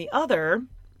imagine on the other,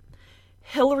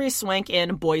 Hilary Swank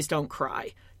in Boys Don't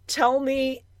Cry. Tell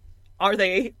me, are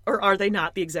they or are they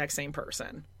not the exact same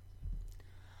person?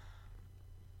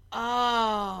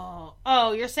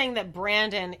 Oh, you're saying that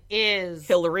Brandon is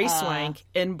Hilary Swank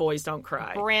in Boys Don't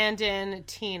Cry. Brandon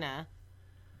Tina.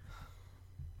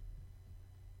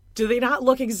 Do they not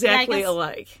look exactly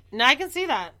alike? No, I can see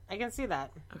that.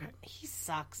 Okay. He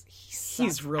sucks.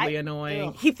 He's really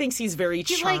annoying. He thinks he's very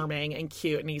charming and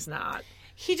cute, and he's not.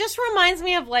 He just reminds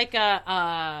me of like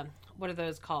a what are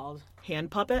those called?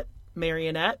 Hand puppet?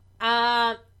 Marionette?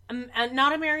 Not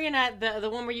a marionette. The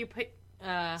one where you put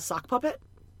sock puppet?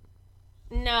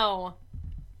 No,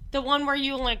 the one where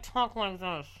you like talk like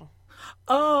this.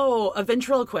 Oh, a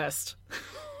ventriloquist.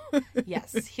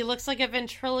 Yes, he looks like a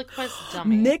ventriloquist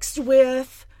dummy mixed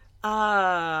with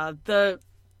the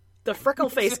freckle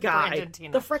face guy.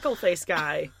 The freckle face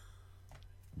guy.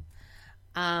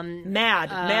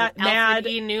 Mad. Alfred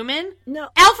E. Newman? No.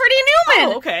 Alfred E.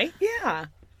 Newman! Oh, okay. Yeah.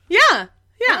 Yeah.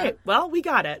 Right. Well, we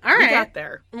got it. All right. We got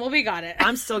there. Well, we got it.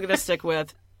 I'm still going to stick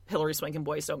with Hilary Swank and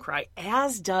Boys Don't Cry,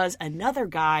 as does another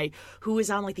guy who is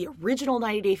on like the original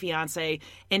 90 Day Fiancé,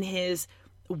 and his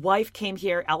wife came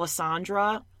here,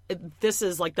 Alessandra. This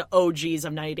is like the OGs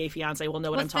of 90 Day Fiancé. We'll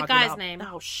know what I'm talking about. What's the guy's name?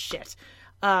 Oh, shit.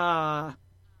 I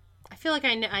feel like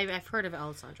I've heard of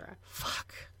Alessandra.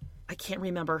 Fuck. I can't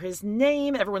remember his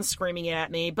name. Everyone's screaming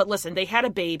at me. But listen, they had a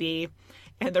baby,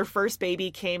 and their first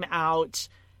baby came out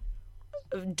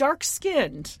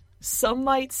dark-skinned. Some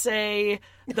might say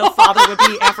the father would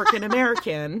be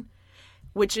African-American,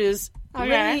 which is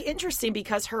really interesting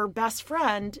because her best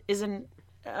friend is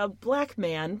a black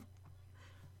man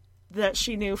that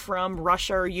she knew from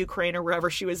Russia or Ukraine or wherever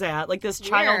she was at. Like, this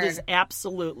child is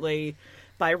absolutely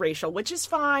biracial, which is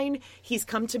fine. He's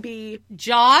come to be...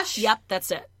 Josh? Yep,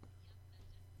 that's it.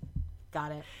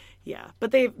 Got it. Yeah,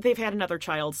 but they've had another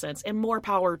child since, and more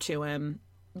power to him.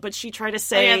 But she tried to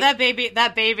say... Oh, yeah, that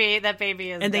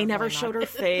baby is... And they never showed her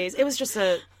face. It was just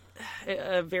a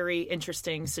very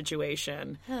interesting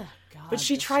situation. Oh, God, but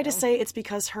she tried to say it's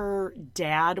because her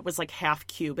dad was like half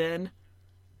Cuban.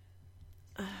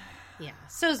 Yeah,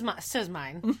 so's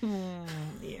mine.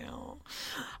 Yeah.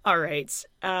 All right.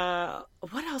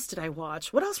 What else did I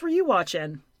watch? What else were you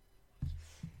watching?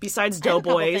 Besides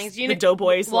Doughboys, the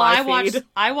Doughboys live feed.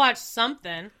 I watched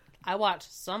something.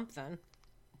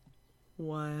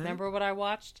 What? Remember what I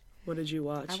watched? What did you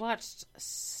watch? I watched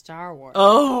Star Wars.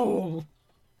 Oh.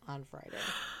 On Friday.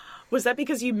 Was that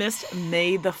because you missed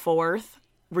May the 4th?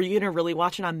 Were you going to really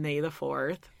watch it on May the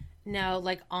 4th? No,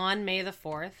 like on May the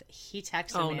 4th, he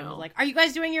texted me and was like, are you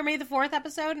guys doing your May the 4th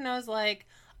episode? And I was like,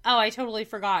 oh, I totally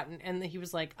forgot. And he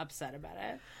was like upset about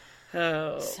it.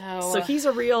 Oh. So he's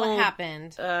a real what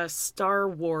happened? Star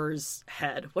Wars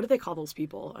head. What do they call those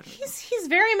people? I don't know. He's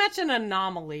very much an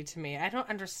anomaly to me. I don't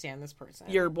understand this person.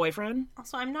 Your boyfriend?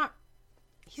 Also,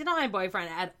 he's not my boyfriend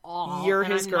at all. You're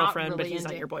his girlfriend, but he's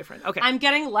not your boyfriend. Okay. I'm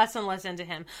getting less and less into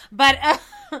him. But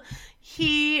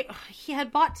he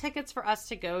had bought tickets for us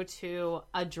to go to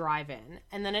a drive-in.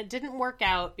 And then it didn't work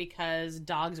out because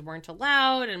dogs weren't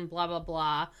allowed and blah, blah,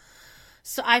 blah.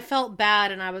 So I felt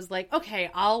bad and I was like, okay,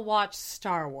 I'll watch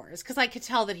Star Wars. Because I could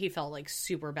tell that he felt like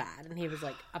super bad and he was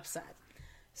like upset.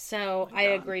 So I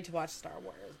agreed to watch Star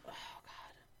Wars.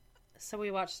 So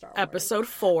we watched Star Wars. Episode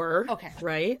 4. Okay.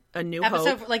 Right? A New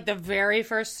Hope. Like the very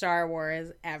first Star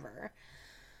Wars ever.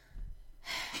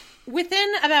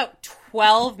 Within about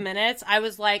 12 minutes, I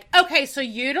was like, okay, so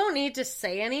you don't need to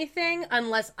say anything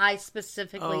unless I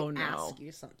specifically ask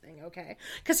you something, okay?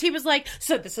 Because he was like,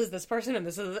 so this is this person and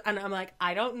this is... And I'm like,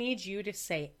 I don't need you to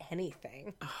say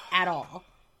anything at all.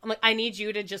 I'm like, I need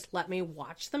you to just let me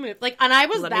watch the movie. Like, and I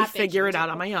was let me figure it out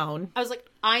on my own. I was like,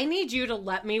 I need you to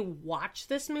let me watch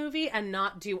this movie and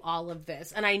not do all of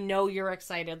this. And I know you're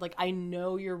excited. Like, I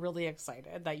know you're really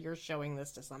excited that you're showing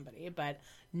this to somebody, but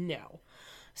no.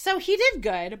 So he did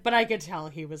good, but I could tell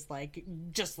he was like,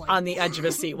 just like on the edge of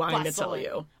his seat wanting to tell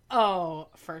you. Oh,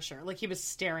 for sure. Like he was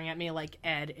staring at me like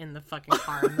Ed in the fucking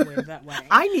car in the way that way.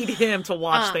 I need him to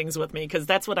watch things with me because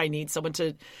that's what I need. Someone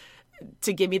to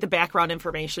give me the background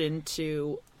information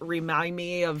to remind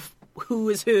me of who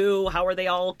is who, how are they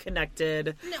all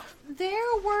connected. No,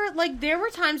 there were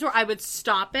times where I would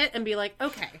stop it and be like,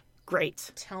 okay,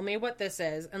 great, tell me what this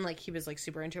is. And like he was like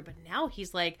super into it, but now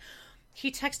he's like, he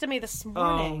texted me this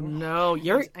morning. Oh no,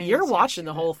 you're watching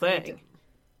the whole thing.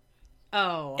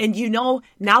 Oh, and you know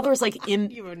now there's like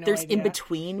there's in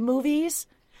between movies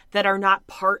that are not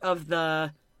part of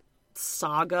the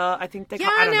saga. I think they call.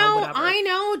 I don't know. Whatever. I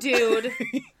know, dude.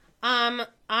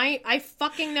 I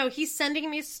fucking know. He's sending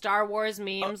me Star Wars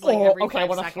memes like every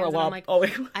 5 seconds. And I'm like,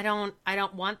 I don't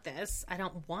want this. I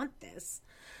don't want this.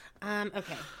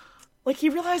 Okay. Like he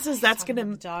realizes that's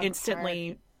going to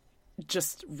instantly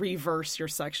just reverse your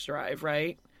sex drive,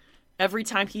 right? Every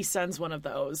time he sends one of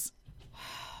those,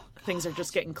 things are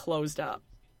just getting closed up.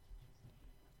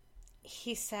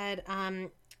 He said,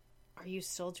 are you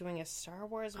still doing a Star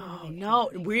Wars movie? Oh, no.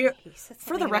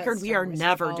 For the record, we are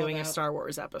never doing a Star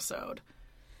Wars episode.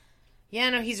 Yeah,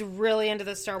 no, he's really into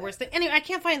the Star Wars thing. Anyway, I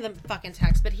can't find the fucking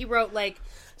text, but he wrote, like,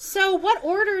 so what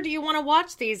order do you want to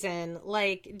watch these in?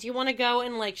 Like, do you want to go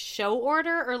in, like, show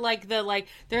order? Or, like,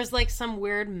 there's, like, some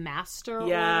weird master order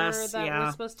that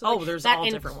we're supposed to, like, there's all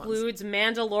different ones. That includes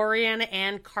Mandalorian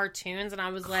and cartoons, and I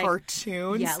was like...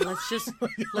 Cartoons? Yeah, let's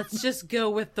just go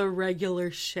with the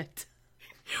regular shit.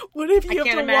 What if you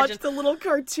have to watch the little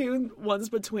cartoon ones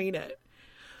between it?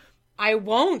 I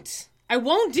won't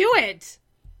do it.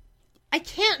 I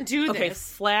can't do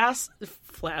this. Okay,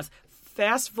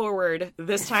 fast forward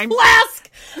this time.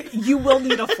 Flask! You will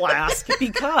need a flask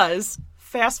because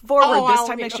fast forward this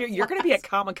time next year, you're going to be at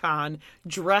Comic-Con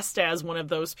dressed as one of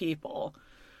those people.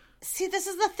 See, this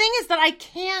is the thing is that I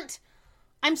can't.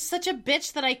 I'm such a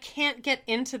bitch that I can't get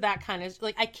into that kind of...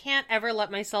 Like, I can't ever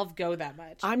let myself go that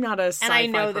much. I'm not a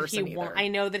sci-fi person either. I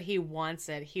know that he wants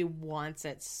it. He wants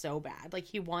it so bad. Like,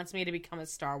 he wants me to become a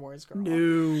Star Wars girl.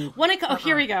 No.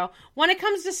 Here we go. When it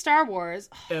comes to Star Wars...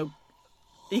 Oh.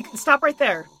 You can stop right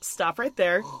there. Stop right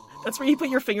there. That's where you put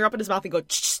your finger up in his mouth and go...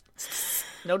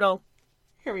 No.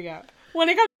 Here we go. When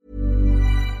it comes...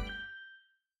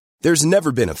 There's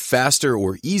never been a faster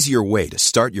or easier way to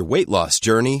start your weight loss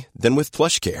journey than with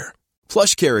PlushCare.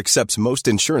 PlushCare accepts most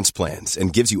insurance plans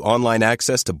and gives you online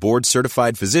access to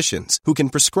board-certified physicians who can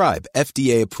prescribe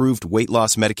FDA-approved weight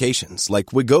loss medications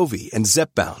like Wegovy and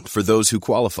Zepbound for those who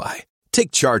qualify.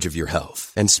 Take charge of your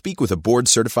health and speak with a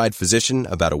board-certified physician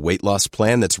about a weight loss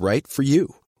plan that's right for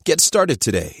you. Get started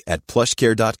today at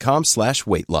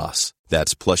plushcare.com/weightloss.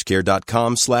 That's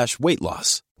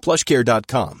plushcare.com/weightloss.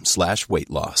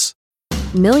 plushcare.com/weightloss.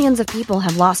 Millions of people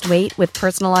have lost weight with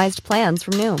personalized plans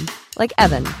from Noom. Like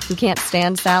Evan, who can't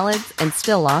stand salads and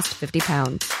still lost 50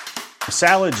 pounds.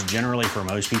 Salads generally for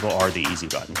most people are the easy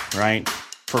button, right?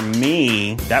 For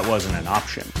me, that wasn't an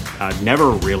option. I never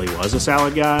really was a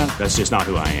salad guy. That's just not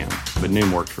who I am. But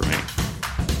Noom worked for me.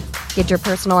 Get your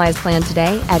personalized plan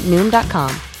today at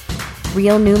Noom.com.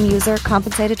 Real Noom user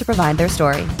compensated to provide their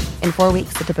story. In 4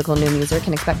 weeks, the typical Noom user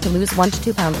can expect to lose 1 to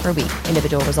 2 pounds per week.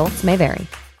 Individual results may vary.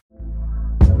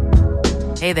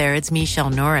 Hey there, it's Michelle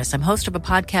Norris. I'm host of a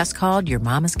podcast called Your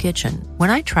Mama's Kitchen.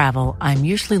 When I travel, I'm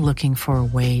usually looking for a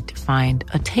way to find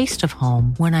a taste of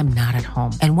home when I'm not at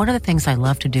home. And one of the things I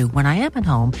love to do when I am at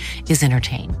home is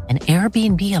entertain. And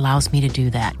Airbnb allows me to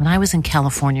do that. When I was in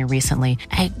California recently,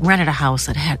 I rented a house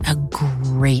that had a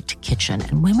great kitchen.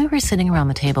 And when we were sitting around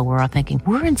the table, we were all thinking,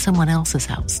 we're in someone else's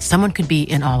house. Someone could be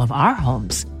in all of our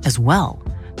homes as well.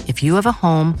 If you have a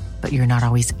home, but you're not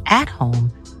always at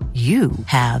home, you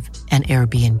have an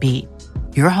Airbnb.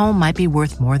 Your home might be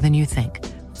worth more than you think.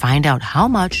 Find out how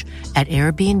much at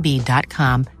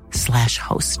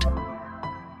airbnb.com/host.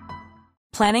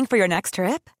 Planning for your next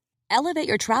trip? Elevate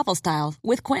your travel style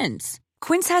with Quince.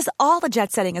 Quince has all the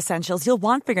jet-setting essentials you'll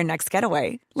want for your next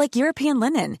getaway, like European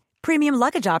linen, premium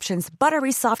luggage options,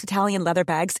 buttery soft Italian leather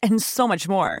bags, and so much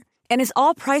more. And is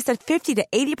all priced at 50 to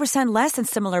 80% less than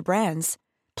similar brands.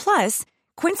 Plus,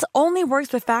 Quince only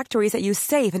works with factories that use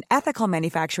safe and ethical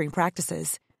manufacturing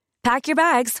practices. Pack your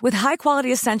bags with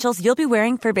high-quality essentials you'll be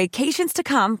wearing for vacations to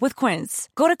come with Quince.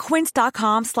 Go to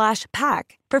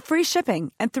quince.com/pack for free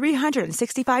shipping and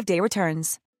 365-day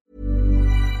returns.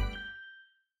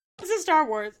 This is Star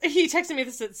Wars. He texted me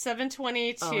this at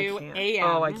 7:22 a.m.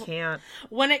 Oh, I can't.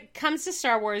 When it comes to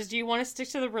Star Wars, do you want to stick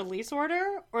to the release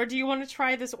order? Or do you want to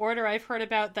try this order I've heard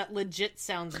about that legit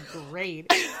sounds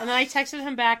great? And then I texted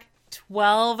him back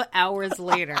 12 hours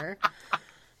later.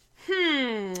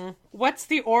 What's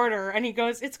the order? And he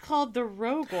goes, it's called the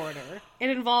Rogue Order. It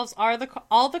involves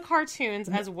all the cartoons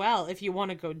as well if you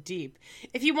want to go deep.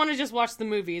 If you want to just watch the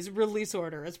movies, release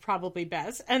order is probably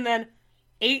best. And then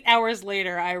 8 hours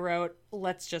later, I wrote,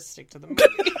 let's just stick to the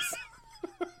movies.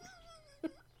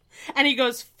 And he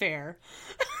goes, fair.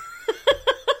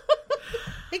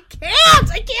 I can't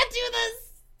do this.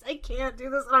 I can't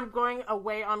do this, and I'm going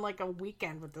away on like a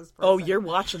weekend with this person. Oh, you're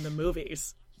watching the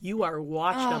movies. You are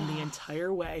watching them the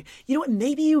entire way. You know what?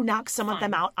 Maybe you knock some of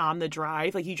them out on the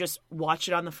drive. Like you just watch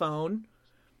it on the phone.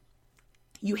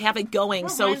 You have it going.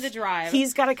 So the drive.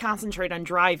 He's got to concentrate on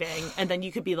driving, and then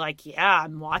you could be like, yeah,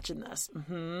 I'm watching this.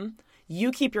 Mm-hmm.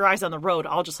 You keep your eyes on the road.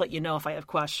 I'll just let you know if I have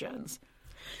questions.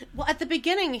 Well, at the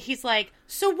beginning, he's like,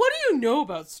 so what do you know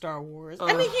about Star Wars?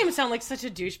 I make him sound like such a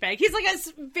douchebag. He's like a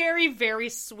very, very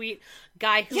sweet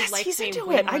guy who likes he's James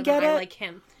into it. I get it. I like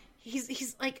him.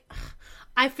 He's like,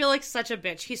 I feel like such a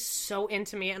bitch. He's so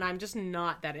into me, and I'm just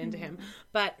not that into him.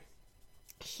 But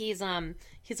he's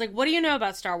like, what do you know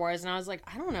about Star Wars? And I was like,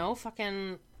 I don't know,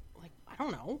 I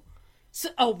don't know. So,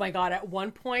 oh my God, at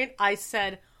one point I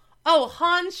said, oh,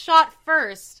 Han shot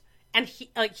first. And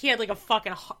he had like a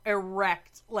fucking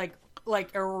erect, like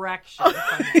erection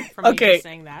from me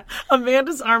saying that.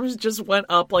 Amanda's arms just went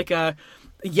up like a,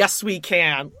 yes, we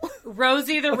can.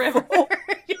 Rosie the River.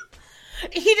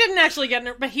 He didn't actually get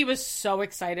it, but he was so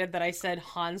excited that I said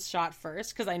Han's shot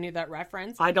first because I knew that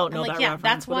reference. I don't know that reference.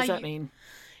 That's what why does that mean?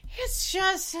 It's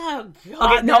just, oh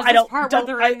God. Okay, no, I don't.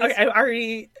 I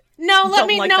already. No, let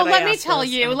me tell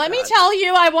you. Oh, let me tell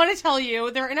you. I want to tell you.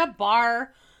 They're in a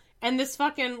bar. And this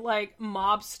fucking, like,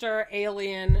 mobster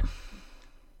alien,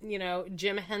 you know,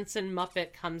 Jim Henson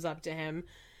Muppet comes up to him.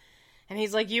 And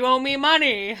he's like, you owe me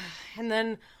money. And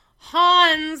then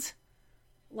Hans,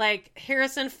 like,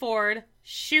 Harrison Ford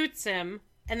shoots him.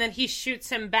 And then he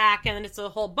shoots him back. And then it's a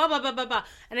whole ba-ba-ba-ba-ba.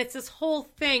 And it's this whole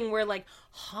thing where, like,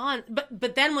 Han...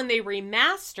 But then when they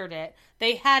remastered it,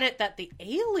 they had it that the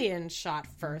alien shot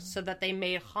first. So that they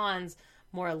made Hans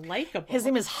more likable. His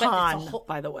name is Han,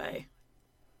 by the way.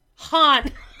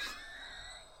 Han.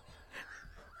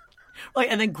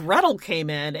 Like, and then Gretel came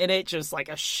in, and it just like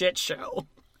a shit show.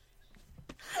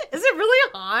 Is it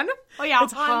really Han? Oh yeah,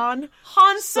 it's Han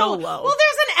Solo. Well,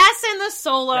 there's an S in the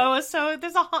Solo, so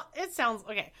there's a Han. It sounds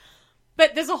okay,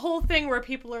 but there's a whole thing where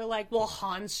people are like, "Well,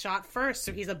 Han's shot first,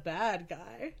 so he's a bad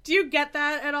guy." Do you get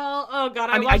that at all? Oh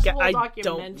God, I watched a whole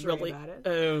documentary about it.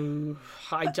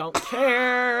 I don't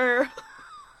care.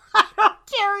 I don't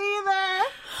care either.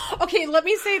 Okay, let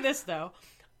me say this though.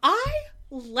 I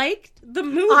liked the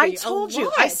movie. I told you.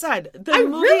 I said the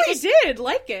movie really did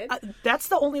like it. That's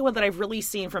the only one that I've really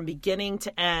seen from beginning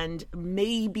to end.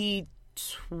 Maybe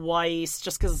twice,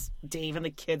 just because Dave and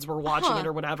the kids were watching it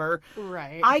or whatever.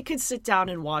 Right. I could sit down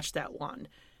and watch that one.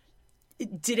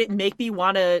 Did it make me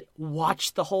want to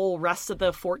watch the whole rest of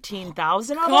the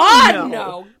 14,000 of them? God,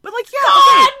 no. But like, yeah,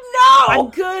 God, okay. no. I'm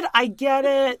good. I get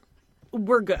it.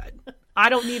 We're good. I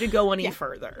don't need to go any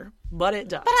further, but it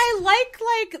does. But I like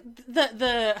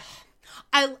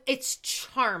it's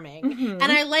charming, and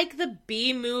I like the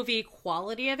B-movie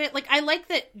quality of it. Like, I like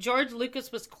that George Lucas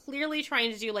was clearly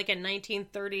trying to do like a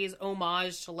 1930s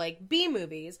homage to like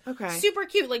B-movies. Okay, super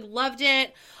cute. Like, loved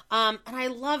it. And I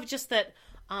love just that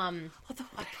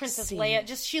Princess Leia.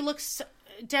 Just she looks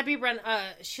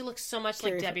she looks so much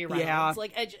like Debbie Reynolds. Yeah.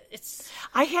 Like it's.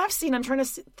 I have seen. I'm trying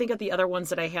to think of the other ones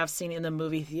that I have seen in the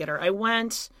movie theater. I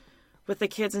went with the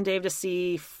kids and Dave to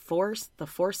see The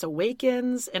Force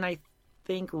Awakens, and I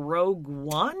think Rogue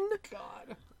One.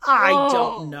 God. I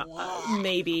don't know.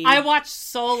 Maybe. I watched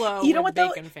Solo with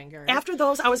Bacon Fingers. After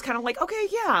those, I was kind of like, okay,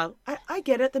 yeah, I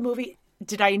get it. The movie.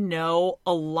 Did I know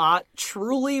a lot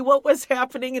truly what was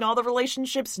happening in all the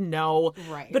relationships? No.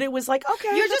 Right. But it was like,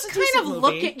 okay, you're just kind of movie.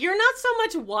 looking. You're not so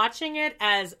much watching it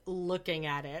as looking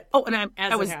at it. Oh, and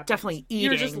I was definitely eating.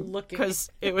 You're just looking. Because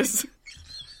it was...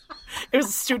 It was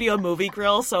a studio movie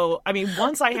grill, so, I mean,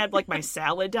 once I had, like, my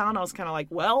salad down, I was kind of like,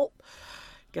 well,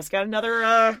 guess got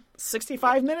another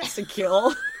 65 minutes to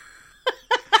kill.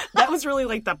 That was really,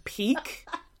 like, the peak.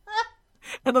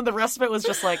 And then the rest of it was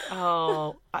just like,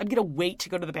 oh, I'm going to wait to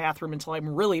go to the bathroom until I'm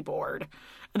really bored.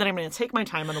 And then I'm going to take my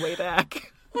time on the way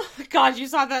back. Oh, God, you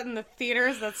saw that in the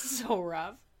theaters? That's so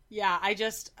rough. Yeah, I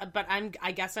guess I'm going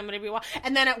to be watching.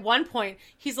 And then at one point,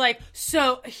 he's like,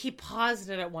 so he paused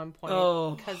it at one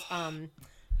point. Because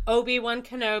Obi-Wan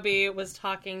Kenobi was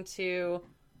talking to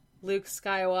Luke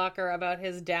Skywalker about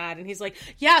his dad. And he's like,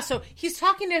 yeah, so he's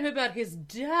talking to him about his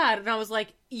dad. And I was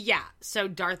like, yeah, so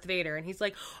Darth Vader. And he's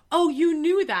like, oh, you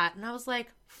knew that. And I was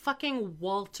like, fucking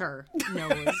Walter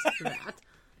knows that.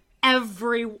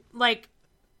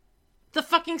 The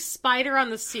fucking spider on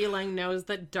the ceiling knows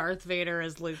that Darth Vader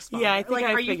is Luke's father. Yeah, I think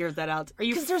I figured that out. Are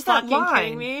you there's fucking that line.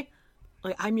 kidding me?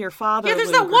 Like, I'm your father. Yeah, there's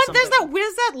Luke, that one. or There's that. something. What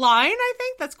is that line? I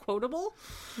think that's quotable.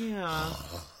 Yeah.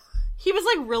 He was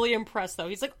like really impressed though.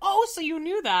 He's like, "Oh, so you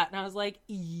knew that?" And I was like,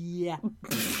 "Yeah,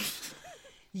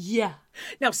 yeah."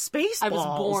 Now, Spaceballs. I was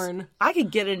born. I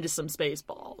could get into some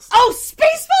Spaceballs. Oh, Spaceballs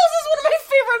is one of my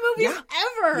favorite movies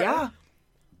ever. Yeah.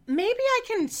 Maybe I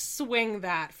can swing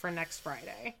that for next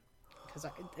Friday because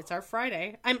it's our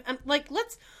Friday. I'm like,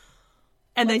 let's.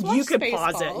 And then you could Spaceballs.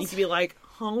 pause it. You could be like,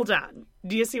 hold on.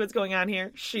 Do you see what's going on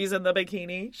here? She's in the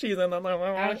bikini. She's in the...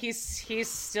 Oh, he's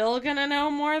still going to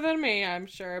know more than me, I'm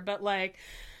sure. But, like...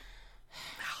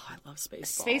 Oh, I love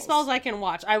Spaceballs. Spaceballs I can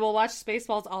watch. I will watch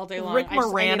Spaceballs all day long. Rick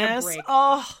Moranis.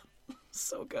 Oh,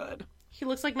 so good. He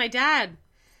looks like my dad.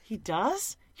 He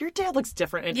does? Your dad looks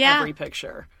different in every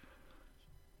picture.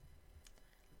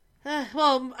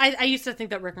 Well, I used to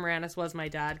think that Rick Moranis was my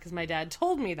dad because my dad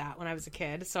told me that when I was a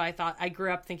kid. So I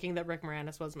grew up thinking that Rick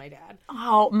Moranis was my dad.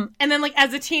 Oh. And then, like,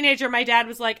 as a teenager, my dad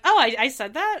was like, oh, I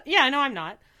said that? Yeah, no, I'm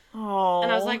not. Oh.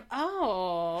 And I was like,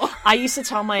 oh. I used to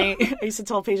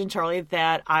tell Paige and Charlie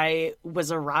that I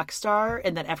was a rock star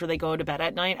and that after they go to bed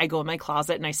at night, I go in my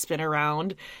closet and I spin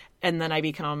around and then I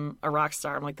become a rock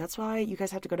star. I'm like, that's why you guys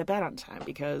have to go to bed on time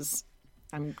because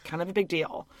I'm kind of a big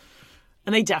deal.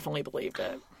 And they definitely believed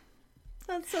it.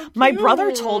 That's so cute. My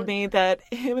brother told me that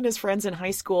him and his friends in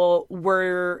high school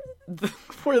were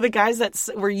the guys that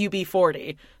were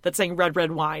UB40 that sang Red,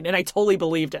 Red Wine. And I totally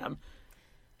believed him.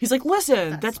 He's like,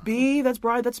 listen, that's B, that's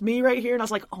Bride, that's me right here. And I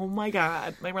was like, oh my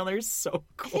God, my brother is so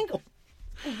cool. I think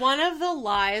one of the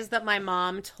lies that my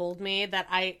mom told me that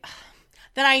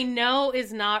I know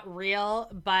is not real,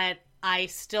 but I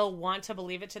still want to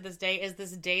believe it to this day is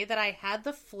this day that I had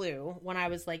the flu when I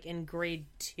was like in grade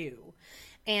 2.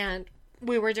 And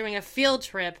we were doing a field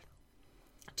trip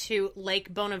to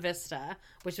Lake Bonavista,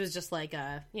 which was just like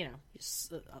a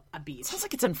beach. Sounds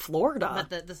like it's in Florida. I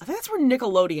think that's where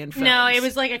Nickelodeon films. No, it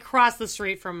was like across the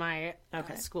street from my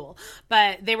school.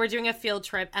 But they were doing a field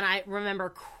trip, and I remember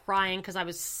crying because I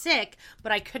was sick,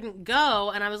 but I couldn't go.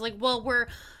 And I was like, well,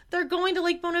 they're going to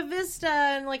Lake Bonavista,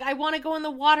 and like I want to go in the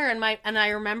water. And I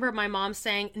remember my mom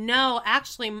saying, no,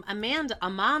 actually, Amanda,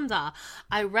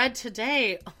 I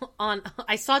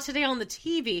saw today on the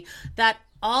TV that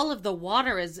all of the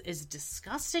water is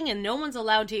disgusting and no one's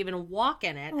allowed to even walk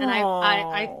in it. And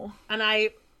I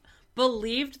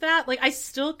believed that. Like, I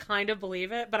still kind of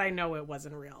believe it, but I know it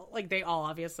wasn't real. Like, they all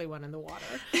obviously went in the water.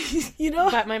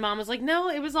 But my mom was like, no,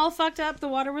 it was all fucked up. The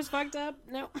water was fucked up.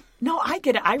 No, I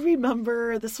get it. I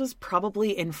remember this was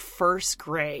probably in first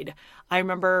grade. I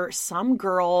remember some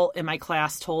girl in my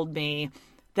class told me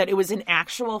that it was an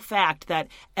actual fact that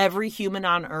every human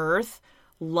on earth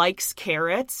likes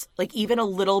carrots, like even a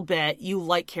little bit. You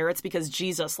like carrots because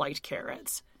Jesus liked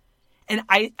carrots. And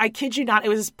I kid you not, it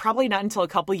was probably not until a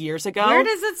couple years ago. Where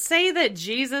does it say that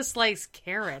Jesus likes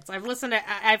carrots?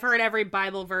 I've heard every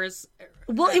Bible verse.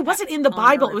 Well, it wasn't in the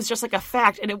Bible. It was just like a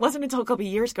fact. And it wasn't until a couple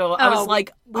years ago. I was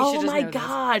like, oh my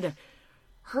God.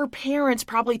 Her parents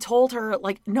probably told her,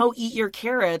 like, no, eat your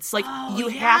carrots. Like, you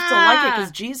have to like it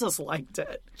because Jesus liked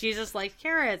it. Jesus liked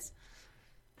carrots.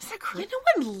 Is that crazy?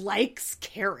 No one likes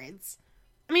carrots.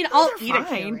 I mean, I'll eat a fine,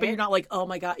 carrot. but you're not like, oh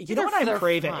my God. You know what I'm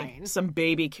craving? Fine. Some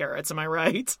baby carrots, am I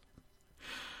right?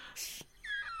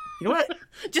 You know what?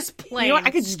 Just plain, you know what?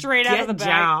 I could straight out of the bag.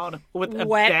 Down with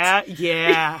wet. A bag.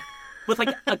 Yeah. With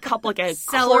like a cup, like a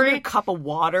quarter cup of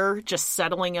water just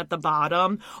settling at the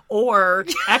bottom, or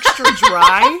extra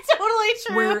dry. Totally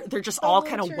true. Where they're just all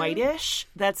kind of whitish.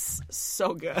 That's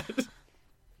so good.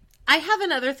 I have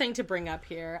another thing to bring up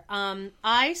here.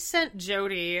 I sent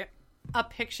Jody a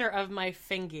picture of my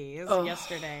fingies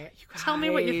yesterday. Tell me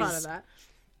what you thought of that.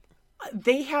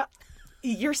 They have...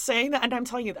 You're saying that, and I'm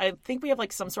telling you, I think we have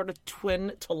like some sort of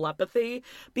twin telepathy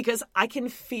because I can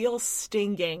feel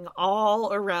stinging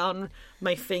all around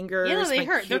my fingers. Yeah, they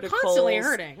hurt. They're constantly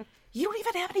hurting. You don't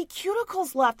even have any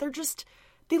cuticles left.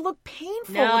 They look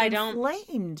painful and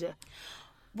inflamed.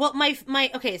 Well,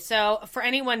 okay, so for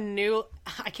anyone new,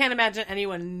 I can't imagine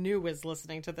anyone new is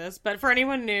listening to this, but for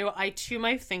anyone new, I chew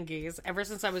my fingies ever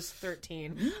since I was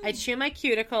 13. I chew my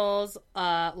cuticles,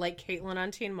 like Caitlin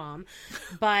on Teen Mom,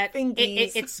 but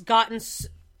it's gotten...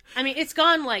 I mean, it's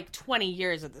gone like 20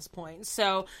 years at this point.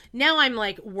 So now I'm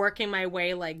like working my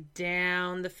way like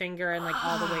down the finger and like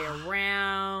all the way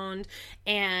around.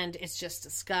 And it's just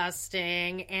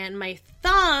disgusting. And my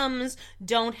thumbs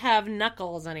don't have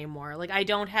knuckles anymore. Like I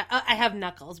have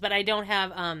knuckles, but I don't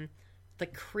have the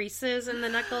creases in the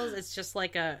knuckles. It's just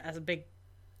like a big...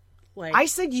 Like, I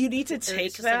said you need to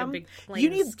take them. Like you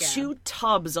need scab. 2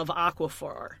 tubs of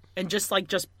Aquaphor and just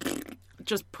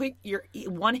put your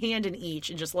one hand in each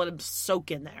and just let them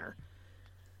soak in there.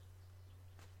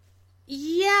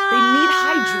 Yeah, they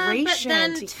need hydration. But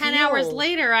then to 10 heal. hours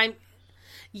later,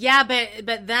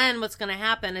 but then what's going to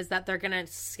happen is that they're going to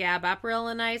scab up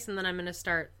real nice, and then I'm going to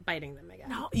start biting them again.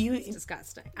 No, it's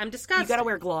disgusting. I'm disgusting. You got to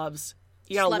wear gloves.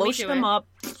 You got to lotion them up.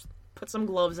 Put some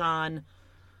gloves on.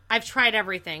 I've tried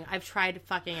everything. I've tried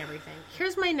fucking everything.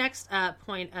 Here's my next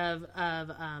point of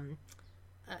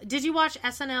did you watch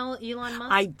SNL, Elon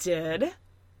Musk? I did.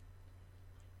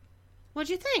 What'd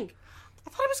you think? I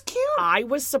thought it was cute. I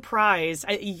was surprised.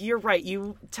 You're right.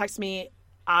 You text me,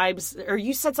 or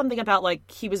you said something about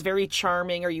like he was very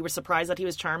charming, or you were surprised that he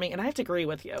was charming, and I have to agree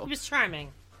with you. He was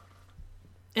charming.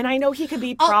 And I know he could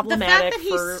be problematic. The fact that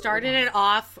he started it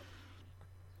off...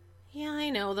 Yeah, I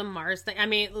know, the Mars thing. I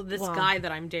mean, this guy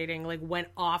that I'm dating, like, went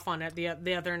off on it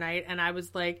the other night, and I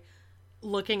was, like,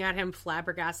 looking at him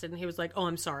flabbergasted, and he was like, oh,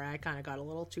 I'm sorry, I kind of got a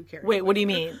little too carried away. Wait, what do you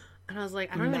mean? And I was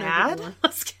like, I don't even know who Elon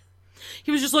Musk.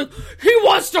 He was just like, he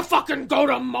wants to fucking go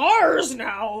to Mars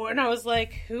now! And I was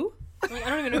like, who? Like, I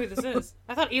don't even know who this is.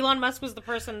 I thought Elon Musk was the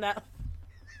person that...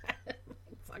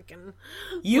 fucking...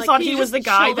 You thought he was the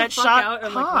guy that shot out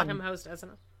and, like, let him host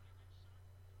SNL.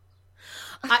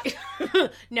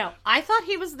 No, I thought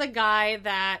he was the guy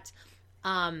that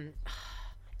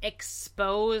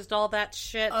exposed all that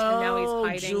shit, and now he's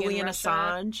hiding Julian in Russia.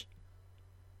 Assange?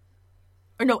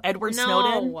 Or no, Edward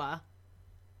Snowden?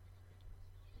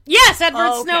 Yes,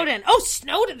 Edward Snowden. Oh,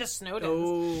 Snowden, the Snowdens.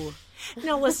 Oh.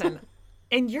 Now listen,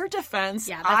 in your defense,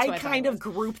 I kind of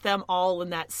group them all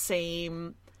in that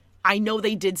same... I know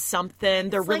they did something.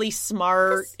 They're really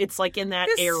smart. It's like in that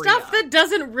area. Stuff that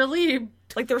doesn't really...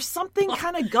 Like there's something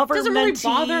kind of governmental. Doesn't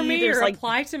really bother me there's or like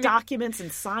apply to me. Documents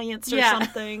in science or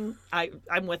something.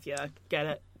 I'm with you. Get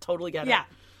it. Totally get it. Yeah.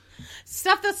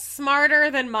 Stuff that's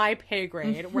smarter than my pay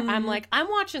grade. Where I'm like, I'm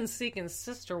watching Seeking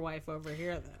Sister Wife over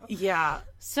here, though. Yeah.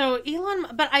 So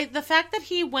the fact that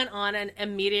he went on and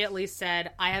immediately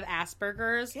said, I have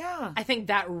Asperger's. Yeah. I think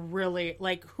that really,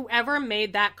 like, whoever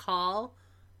made that call,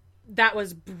 that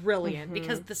was brilliant.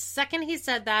 Because the second he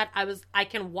said that, I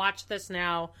can watch this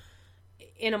now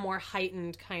in a more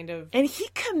heightened kind of... And he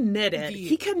committed.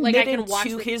 He committed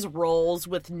to his roles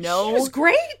with no... He was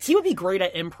great! He would be great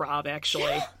at improv, actually.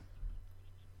 Yeah.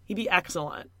 He'd be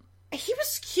excellent. He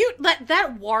was cute.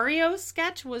 That Wario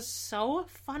sketch was so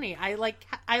funny. I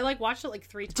watched it like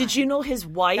 3 times. Did you know his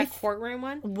wife... That courtroom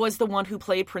one? Was the one who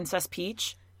played Princess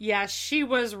Peach? Yeah, she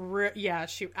was...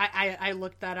 I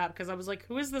looked that up because I was like,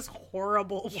 who is this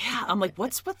horrible... Yeah, I'm like,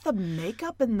 what's with the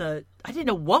makeup and the... I didn't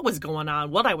know what was going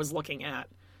on, what I was looking at.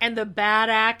 And the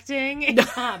bad acting.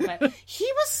 Yeah, but he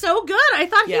was so good. I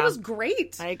thought he was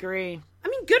great. I agree. I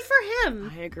mean, good for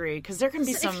him. I agree, because there can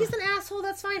be some... If he's an asshole,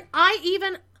 that's fine. I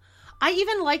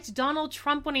even liked Donald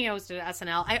Trump when he hosted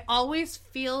SNL. I always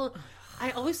feel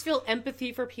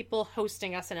empathy for people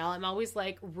hosting SNL. I'm always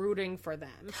like rooting for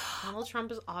them. Donald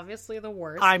Trump is obviously the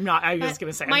worst. I'm not. I was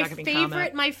going to say, I'm not going to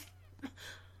comment.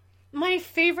 My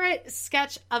favorite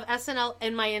sketch of SNL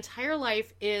in my entire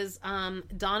life is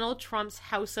Donald Trump's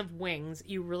House of Wings.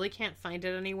 You really can't find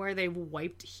it anywhere.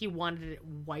 He wanted it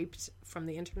wiped from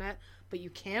the internet, but you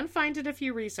can find it if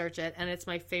you research it, and it's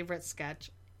my favorite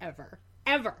sketch ever.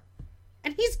 Ever.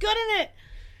 And he's good in it.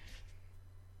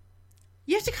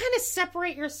 You have to kind of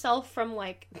separate yourself from,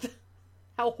 like,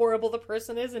 how horrible the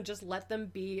person is and just let them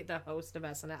be the host of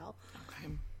SNL.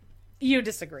 Okay. You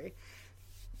disagree.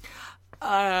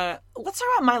 Let's talk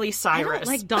about Miley Cyrus. I don't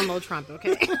like Donald Trump,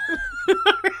 okay?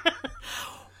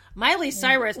 Miley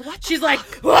Cyrus, she's like,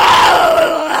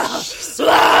 she's so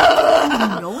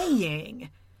annoying.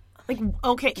 Like,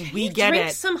 okay, we get drink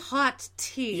it. Some hot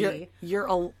tea.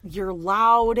 You're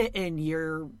loud and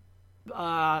you're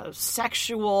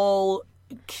sexual.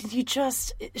 Can you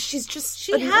just?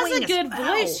 She has a good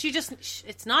voice. She just,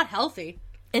 it's not healthy.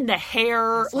 And the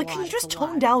hair, like, can you just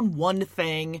tone down one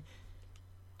thing?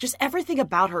 Just everything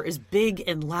about her is big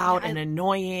and loud and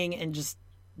annoying and just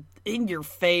in your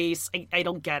face. I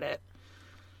don't get it.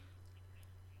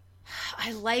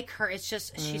 I like her. It's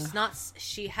just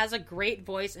she has a great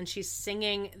voice and she's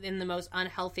singing in the most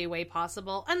unhealthy way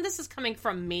possible. And this is coming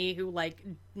from me who, like,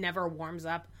 never warms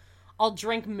up. I'll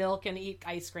drink milk and eat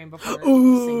ice cream before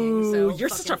singing. So you're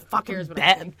such a fucking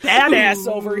badass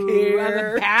over here.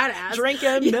 I'm a badass.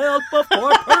 Drinking milk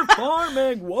before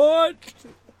performing. What?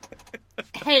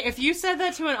 Hey, if you said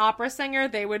that to an opera singer,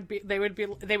 they would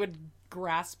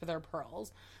grasp their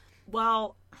pearls.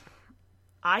 Well,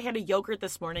 I had a yogurt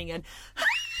this morning and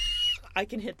I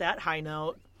can hit that high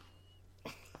note.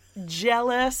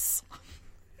 Jealous.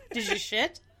 Did you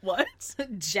shit? What?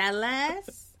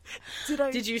 Jealous?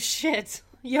 Did you shit?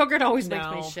 Yogurt always makes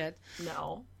me shit.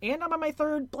 No. And I'm on my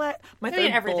third black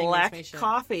everything black makes me shit.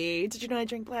 coffee. Did you know I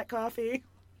drink black coffee?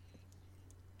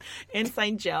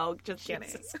 Inside joke. Just kidding.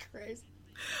 Jesus Christ.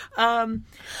 I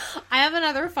have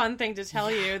another fun thing to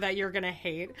tell you that you're going to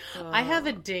hate. I have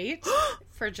a date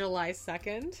for July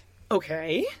 2nd.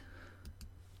 Okay.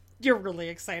 You're really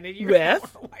excited.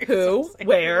 With who? So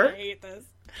where? I hate this.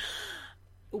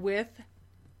 With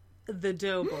the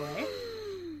Doughboy.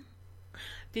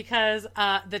 Because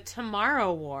the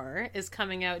Tomorrow War is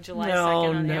coming out July 2nd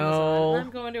on Amazon. I'm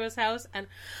going to his house,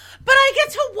 but I get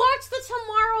to watch the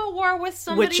Tomorrow War with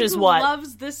somebody who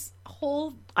loves this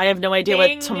whole I have no idea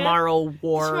thing. what Tomorrow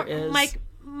War is.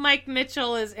 Mike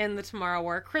Mitchell is in the Tomorrow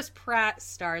War. Chris Pratt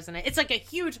stars in it. It's like a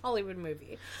huge Hollywood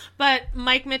movie. But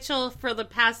Mike Mitchell, for the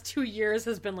past 2 years,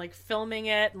 has been, like, filming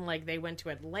it. And, like, they went to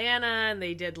Atlanta and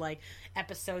they did, like,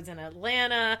 episodes in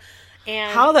Atlanta.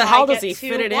 And how the hell does he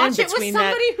fit it in between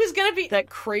somebody who's gonna be that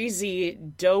crazy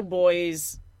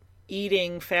Doughboys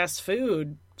eating fast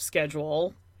food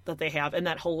schedule that they have and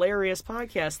that hilarious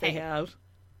podcast they have?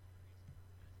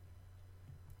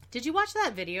 Did you watch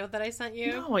that video that I sent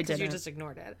you? No, I didn't. Because you just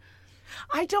ignored it.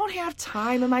 I don't have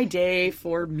time in my day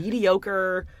for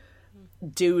mediocre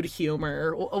dude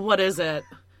humor. What is it?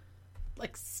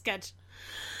 Like sketch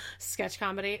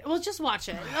comedy. Well, just watch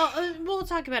it. We'll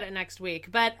talk about it next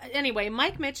week. But anyway,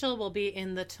 Mike Mitchell will be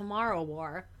in the Tomorrow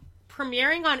War,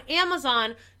 premiering on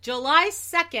Amazon July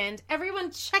 2nd.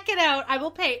 Everyone check it out. I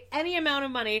will pay any amount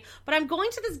of money, but I'm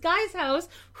going to this guy's house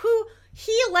who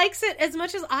he likes it as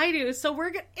much as I do. So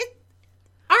we're going to...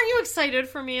 Aren't you excited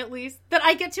for me, at least? That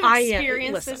I get to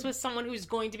experience this with someone who's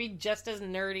going to be just as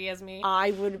nerdy as me?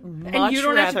 I would much and you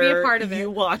don't have to be a part of you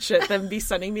watch it than be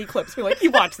sending me clips. Be like, you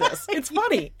watch this. It's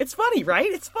funny. It's funny, right?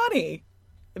 It's funny.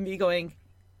 And me going,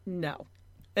 no.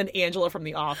 And Angela from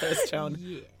The Office tone.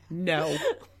 Yeah. No.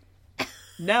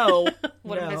 No.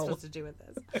 What am I supposed to do with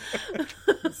this?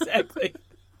 Exactly.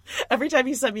 Every time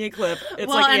you send me a clip,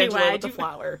 it's Angela with the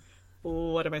flower.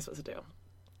 What am I supposed to do?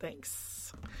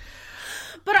 Thanks.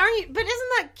 But isn't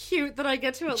that cute that I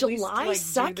get to at least July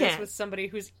 2nd. Do this with somebody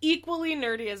who's equally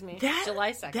nerdy as me?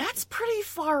 July 2nd. That's pretty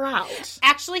far out.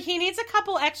 Actually, he needs a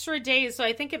couple extra days, so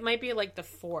I think it might be like the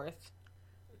 4th.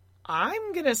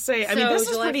 I'm going to say, this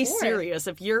is pretty serious.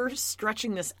 If you're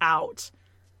stretching this out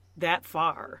that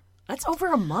far, that's over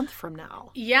a month from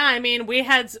now. Yeah, we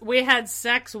had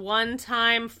sex one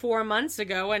time 4 months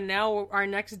ago, and now our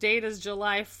next date is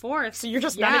July 4th. So you're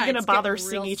just not even going to bother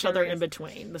seeing each other in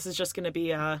between. This is just going to be we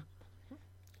have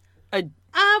a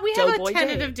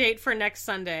tentative date for next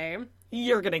Sunday.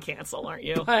 You're going to cancel, aren't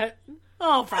you? But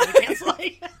I'll probably cancel.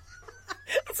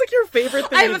 It's like your favorite thing to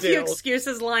do. I have a few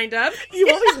excuses lined up. You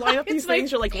always line up these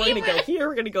things. You're like, we're going to go here,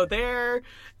 we're going to go there.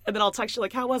 And then I'll text you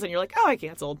like, how was it? And you're like, oh, I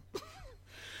canceled.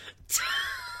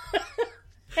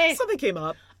 Hey, something came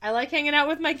up. I like hanging out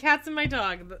with my cats and my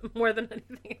dog more than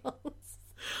anything else.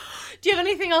 Do you have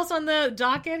anything else on the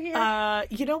docket here?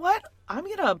 You know what? I'm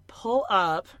going to pull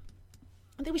up...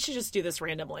 I think we should just do this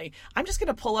randomly. I'm just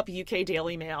going to pull up UK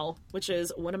Daily Mail, which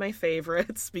is one of my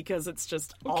favorites because it's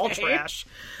just all trash.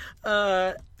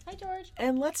 Hi, George.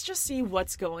 And let's just see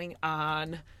what's going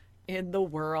on in the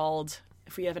world,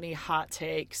 if we have any hot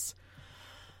takes.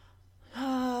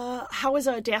 How is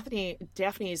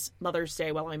Daphne's Mother's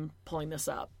Day while I'm pulling this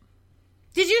up?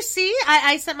 Did you see?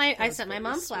 I sent my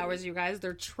mom flowers, you guys.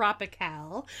 They're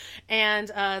tropical, and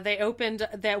they opened.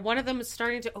 That one of them is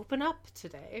starting to open up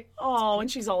today. Oh, and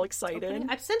she's all excited.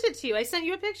 I've sent it to you. I sent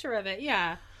you a picture of it.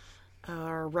 Yeah.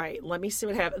 All right. Let me see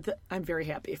what happens. I'm very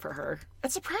happy for her.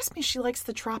 It surprised me she likes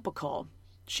the tropical.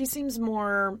 She seems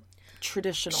more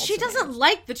traditional. She doesn't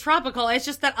like the tropical. It's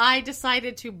just that I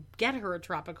decided to get her a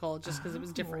tropical just because it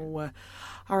was different.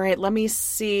 All right, let me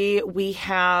see. We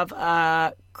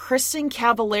have Kristen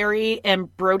Cavallari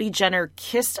and Brody Jenner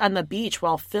kissed on the beach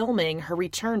while filming her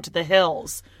return to the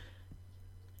hills.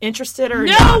 Interested or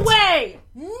not? No way!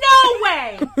 No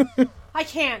way! I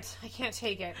can't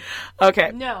take it.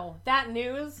 Okay. No, that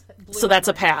news. So that's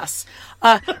a pass.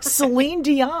 Celine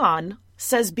Dion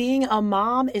says being a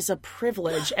mom is a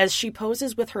privilege as she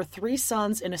poses with her 3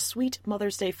 sons in a sweet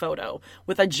Mother's Day photo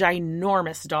with a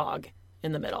ginormous dog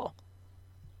in the middle.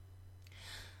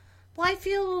 Well, I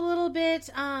feel a little bit,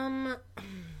 I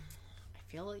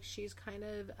feel like she's kind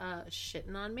of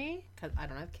shitting on me because I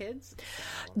don't have kids.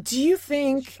 So do you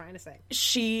think trying to say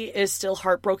she is still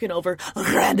heartbroken over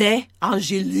René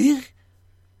Angélil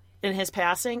in his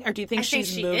passing? Or do you think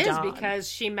she's moved on? Because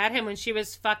she met him when she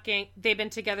was fucking... They've been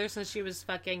together since she was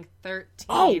fucking 13.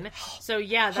 Oh. So,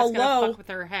 yeah, that's going to fuck with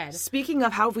her head. Speaking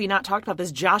of how have we not talked about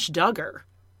this, Josh Duggar.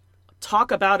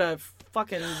 Talk about a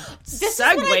fucking this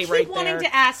segue is what I keep right wanting there.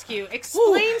 to ask you.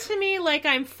 Explain to me like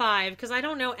I'm 5, because I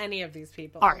don't know any of these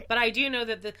people. All right. But I do know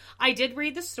that I did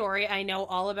read the story. I know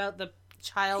all about the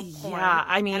child porn. Yeah,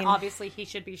 I mean... And obviously he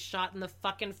should be shot in the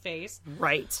fucking face.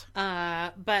 Right.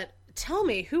 But... Tell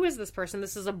me, who is this person?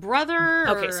 This is a brother?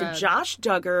 Okay, so Josh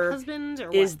Duggar husband,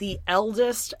 or is the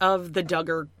eldest of the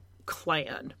Duggar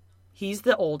clan. He's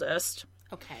the oldest.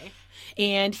 Okay.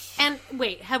 And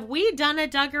wait, have we done a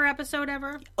Duggar episode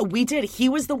ever? We did. He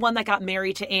was the one that got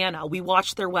married to Anna. We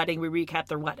watched their wedding. We recapped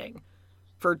their wedding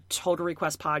for Total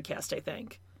Request podcast, I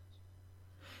think.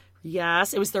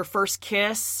 Yes, it was their first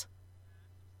kiss.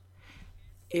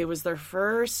 It was their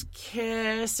first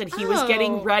kiss, and he was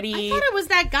getting ready. I thought it was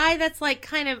that guy that's like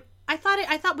kind of... I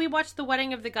thought we watched the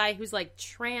wedding of the guy who's like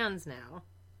trans now.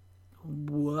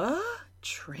 What?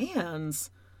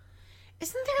 Trans?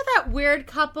 Isn't there that weird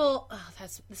couple? Oh,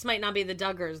 this might not be the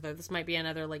Duggars though. This might be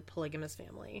another like polygamous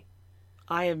family.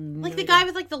 I am like the guy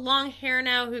with like the long hair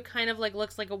now who kind of like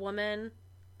looks like a woman.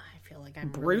 I feel like I'm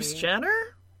Bruce Jenner.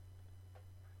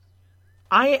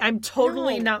 I'm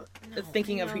totally not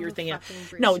thinking of who you're thinking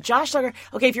of. No, Josh Duggar.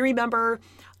 Okay, if you remember,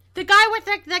 the guy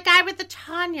with the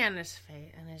Tanya in his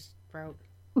face and his throat.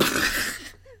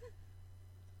 Who's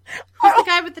the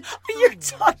guy with the Tanya? You're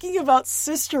talking about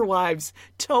Sister Wives,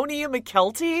 Tony and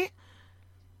McKelty,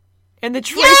 and the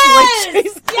Trace. Yes,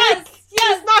 he's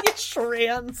not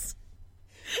trans.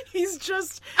 He's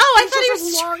just I thought he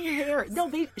was long hair. No,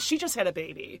 she just had a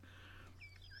baby.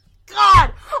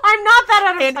 God, I'm not that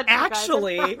out of and touch.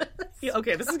 Actually,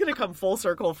 okay, this is going to come full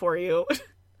circle for you.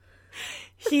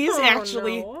 He's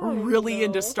really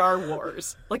into Star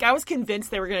Wars. Like, I was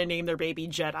convinced they were going to name their baby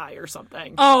Jedi or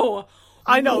something. Oh,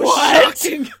 I know. What?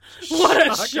 Shocking. What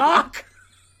a shock.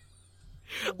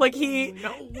 Like, he,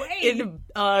 no way.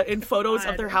 In photos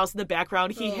of their house in the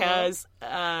background, he has,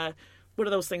 what are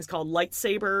those things called?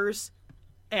 Lightsabers.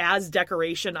 As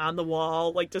decoration on the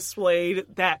wall, like displayed,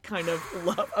 that kind of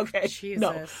love. Okay, Jesus.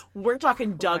 No, we're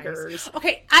talking Duggars.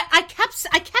 Okay, I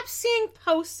kept seeing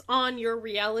posts on your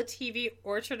reality TV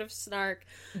Orchard of Snark.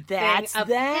 That's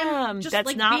them. Just, that's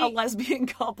like, not a lesbian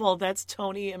couple. That's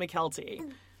Tony and McKelty.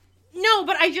 No,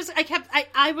 but I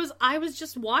was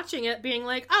just watching it, being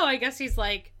like, oh, I guess he's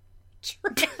like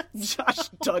trans. Josh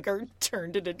Duggar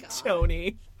turned into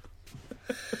Tony.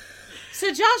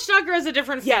 So Josh Duggar is a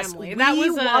different family. Yes, we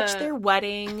watched their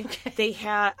wedding. Okay. They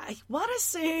had, I want to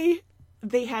say,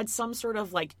 they had some sort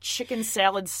of like chicken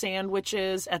salad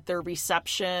sandwiches at their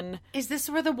reception. Is this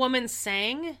where the woman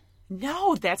sang?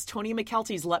 No, that's Tony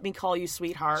McKelty's Let Me Call You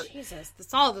Sweetheart. Jesus,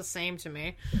 it's all the same to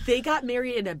me. They got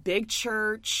married in a big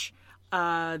church.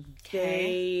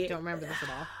 They don't remember this at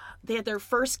all. They had their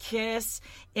first kiss,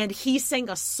 and he sang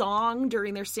a song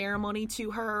during their ceremony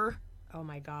to her. Oh,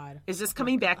 my God. Is this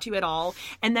coming back to you at all?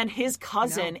 And then his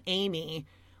cousin, Amy,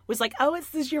 was like, oh, is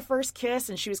this your first kiss?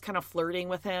 And she was kind of flirting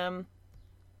with him.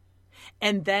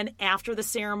 And then after the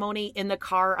ceremony, in the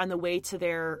car on the way to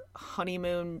their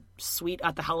honeymoon suite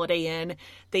at the Holiday Inn,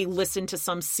 they listened to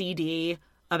some CD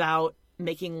about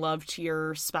making love to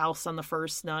your spouse on the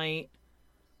first night.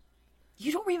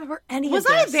 You don't remember any of this.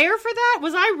 Was I there for that?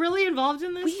 Was I really involved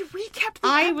in this? We recapped the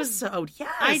episode.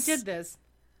 Yes. I did this.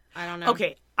 I don't know.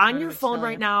 Okay. On your phone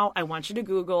right now, I want you to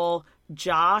Google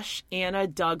Josh Anna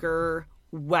Duggar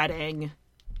wedding,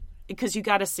 because you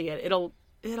got to see it.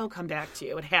 It'll come back to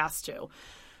you. It has to.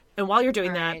 And while you're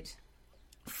doing that,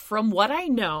 from what I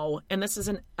know, and this is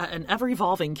an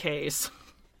ever-evolving case,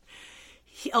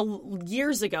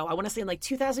 years ago, I want to say in like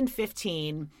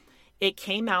 2015, it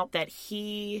came out that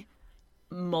he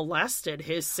molested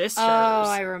his sisters. Oh,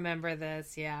 I remember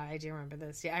this. Yeah, I do remember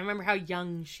this. Yeah, I remember how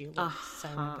young she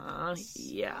was.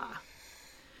 Yeah.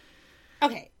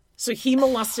 Okay. So he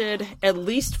molested at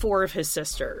least 4 of his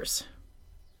sisters.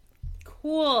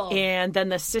 Cool. And then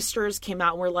the sisters came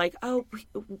out and were like, oh,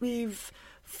 we've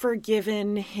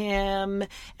forgiven him.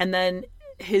 And then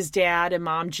his dad and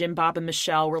mom, Jim, Bob, and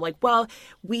Michelle, were like, well,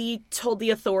 we told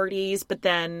the authorities, but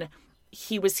then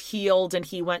he was healed and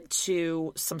he went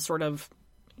to some sort of,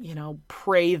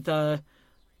 pray the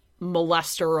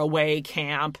molester away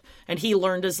camp. And he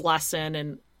learned his lesson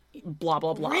and blah,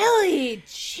 blah, blah. Really?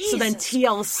 Jesus so then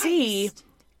TLC Christ.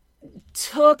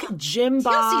 Took Jim,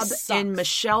 Bob, sucks. and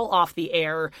Michelle off the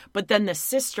air, but then the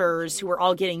sisters, who were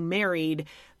all getting married,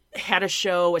 had a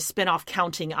show, a spinoff,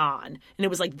 Counting On. And it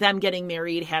was like them getting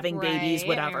married, having babies,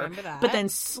 whatever. I remember that. But then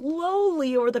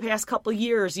slowly over the past couple of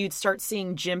years, you'd start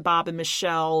seeing Jim, Bob, and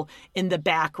Michelle in the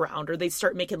background, or they'd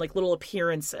start making like little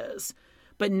appearances,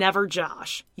 but never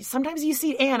Josh. Sometimes you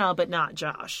see Anna, but not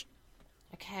Josh.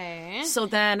 Okay. So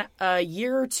then a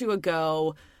year or two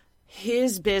ago,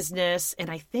 his business, and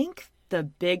I think the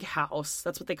Big House,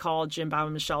 that's what they call Jim, Bob,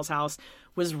 and Michelle's house,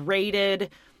 was raided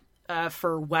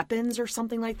for weapons or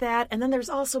something like that. And then there's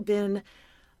also been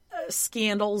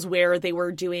scandals where they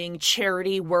were doing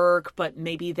charity work, but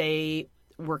maybe they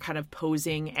were kind of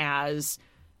posing as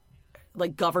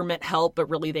like government help, but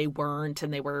really they weren't,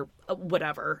 and they were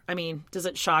whatever. I mean, does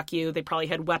it shock you? They probably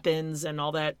had weapons and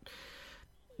all that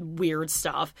weird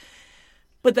stuff.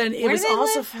 But then it was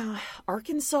also found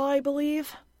Arkansas, I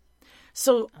believe.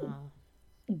 So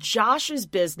Josh's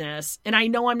business, and I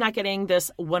know I'm not getting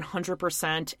this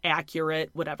 100% accurate,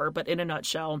 whatever, but in a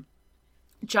nutshell,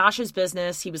 Josh's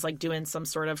business, he was like doing some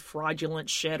sort of fraudulent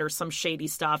shit or some shady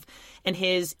stuff, and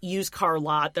his used car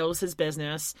lot, that was his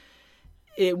business,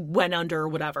 it went under,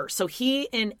 whatever. So he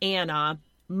and Anna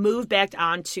moved back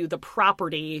onto the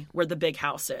property where the Big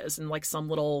House is, in like some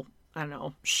little, I don't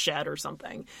know, shed or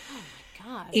something.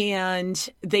 God. And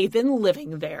they've been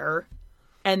living there.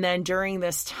 And then during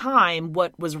this time,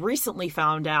 what was recently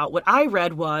found out, what I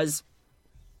read was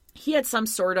he had some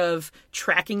sort of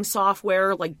tracking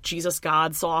software, like Jesus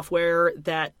God software,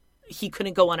 that he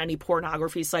couldn't go on any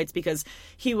pornography sites because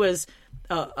he was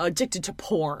addicted to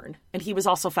porn. And he was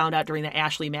also found out during the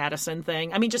Ashley Madison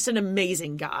thing. I mean, just an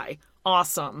amazing guy.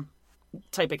 Awesome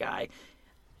type of guy.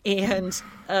 And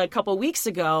a couple weeks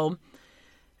ago,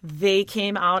 they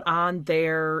came out on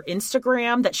their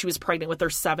Instagram that she was pregnant with their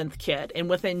 7th kid. And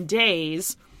within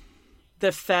days,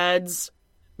 the feds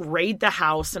raid the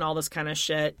house and all this kind of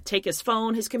shit, take his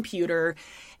phone, his computer,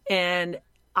 and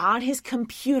on his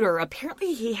computer,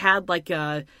 apparently he had like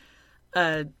a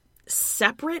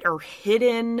separate or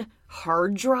hidden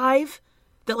hard drive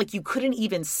that like you couldn't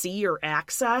even see or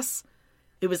access.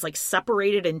 It was like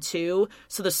separated in two.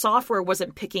 So the software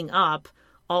wasn't picking up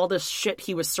all this shit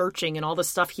he was searching and all the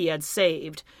stuff he had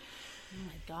saved. Oh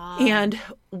my God. And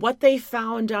what they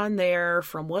found on there,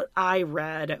 from what I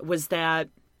read, was that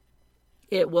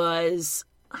it was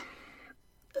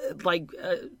like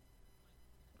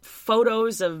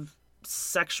photos of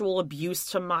sexual abuse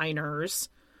to minors.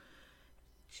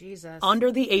 Jesus.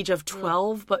 Under the age of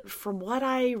 12, but from what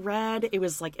I read, it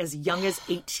was like as young as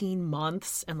 18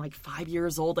 months and like 5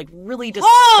 years old, like really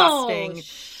disgusting. Oh,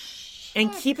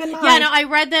 and keep in mind... Yeah, no, I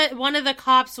read that one of the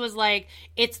cops was like,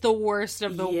 it's the worst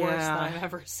of the worst that I've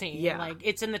ever seen. Yeah. Like,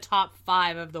 it's in the top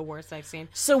 5 of the worst I've seen.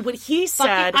 So what he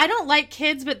said... I don't like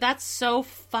kids, but that's so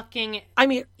fucking... I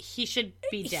mean... He should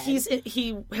be dead.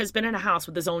 He has been in a house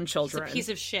with his own children. He's a piece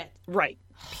of shit. Right.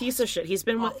 Piece of shit. He's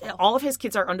been with... All of his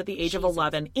kids are under the age of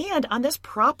 11. And on this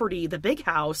property, the Big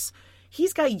House...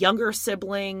 He's got younger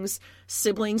siblings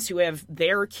who have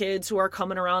their kids who are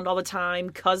coming around all the time,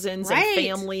 cousins and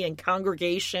family and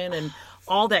congregation and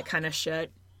all that kind of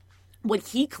shit. What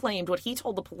he claimed, what he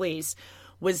told the police,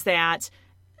 was that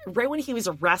right when he was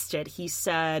arrested, he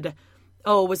said,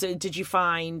 did you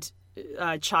find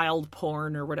child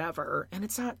porn or whatever? And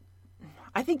it's not,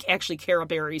 I think actually Cara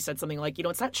Berry said something like,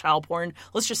 it's not child porn.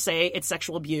 Let's just say it's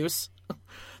sexual abuse.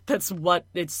 That's what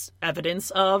it's evidence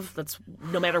of. That's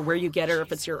no matter where you get it or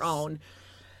if it's your own.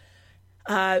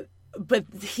 But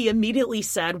he immediately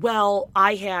said, well,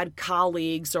 I had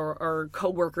colleagues or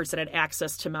coworkers that had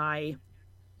access to my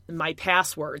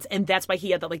passwords. And that's why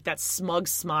he had that smug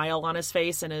smile on his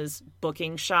face in his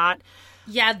booking shot.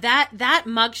 Yeah, that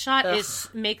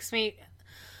mugshot makes me.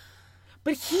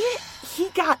 But he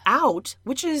got out,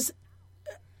 which is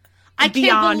I beyond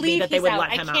can't believe me that they would out.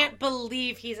 let him out. I can't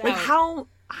believe he's like out.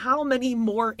 how many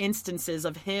more instances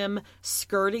of him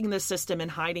skirting the system and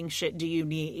hiding shit do you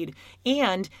need?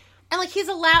 And like he's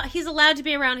allowed to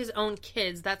be around his own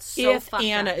kids. That's so if fucked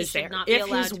Anna up. He is should there, not be if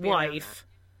allowed his to be around wife,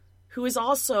 who is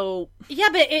also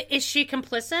but is she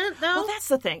complicit though? Well, that's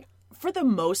the thing. For the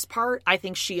most part, I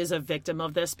think she is a victim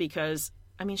of this because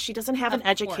I mean she doesn't have an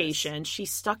education.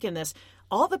 She's stuck in this.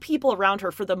 All the people around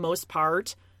her, for the most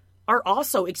part, are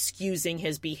also excusing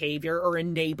his behavior or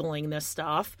enabling this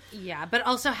stuff. Yeah, but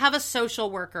also have a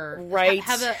social worker, right?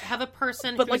 Have a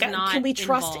person. But who's not can we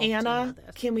trust Anna?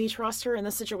 Can we trust her in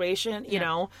this situation? You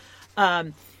know,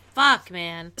 fuck,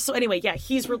 man. So anyway, yeah,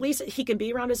 he's released. He can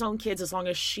be around his own kids as long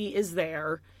as she is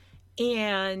there.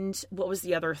 And what was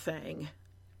the other thing?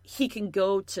 He can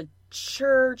go to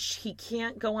church. He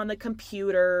can't go on the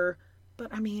computer.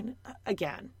 But I mean,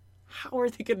 again, how are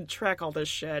they going to track all this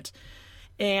shit?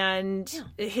 And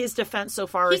his defense so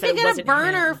far is that it wasn't him. You can get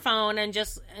a burner him. phone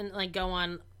and go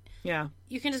on. Yeah.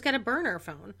 You can just get a burner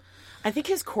phone. I think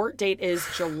his court date is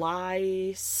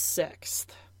July 6th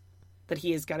that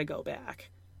he has got to go back.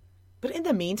 But in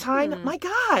the meantime, my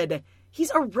God,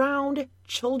 he's around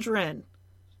children.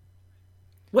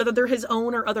 Whether they're his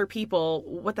own or other people,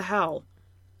 what the hell?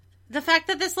 The fact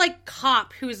that this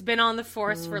cop w's been on the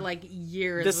force for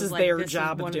years, this is their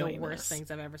job of doing one of the worst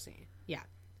things I've ever seen. Yeah,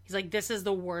 he's like, this is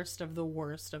the worst of the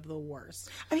worst of the worst.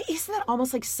 I mean, isn't that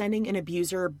almost like sending an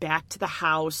abuser back to the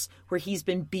house where he's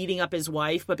been beating up his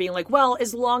wife, but being like, well,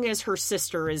 as long as her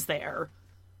sister is there,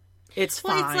 it's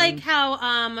fine. Well, it's like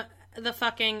how the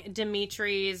fucking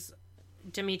Dimitri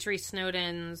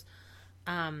Snowden's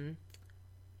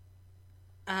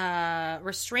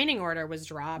restraining order was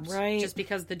dropped, right? Just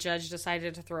because the judge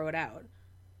decided to throw it out,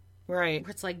 right?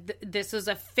 It's like this is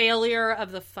a failure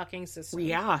of the fucking system.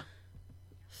 Yeah,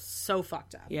 so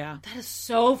fucked up. Yeah, that is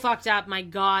so fucked up. My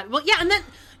God. Well, yeah, and then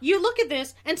you look at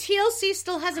this, and TLC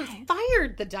still hasn't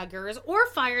fired the Duggars or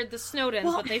fired the Snowdens,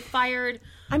 but they fired.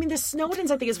 I mean, the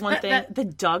Snowdens, I think, is one thing. The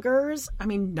Duggars, I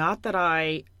mean, not that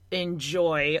I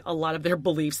enjoy a lot of their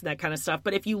beliefs and that kind of stuff,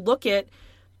 but if you look at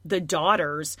the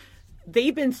daughters,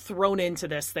 they've been thrown into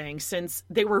this thing since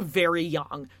they were very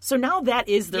young. So now that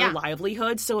is their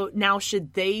livelihood. So now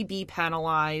should they be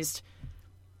penalized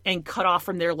and cut off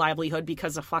from their livelihood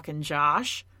because of fucking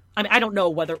Josh? I mean, I don't know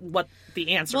what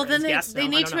the answer is. Well, then they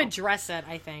need to address it,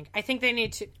 I think. I think they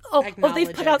need to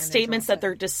they've put out statements that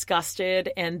they're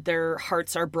disgusted and their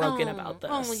hearts are broken about this.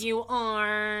 Oh, you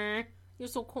are. You're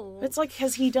so cool. It's like,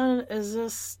 is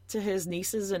this to his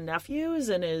nieces and nephews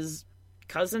and his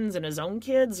cousins and his own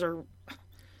kids? Or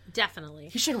definitely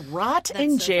he should rot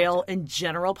in jail in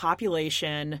general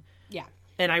population. Yeah.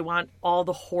 And I want all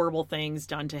the horrible things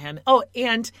done to him. Oh,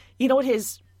 and you know what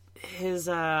his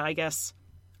I guess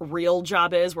real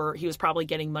job is, where he was probably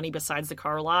getting money besides the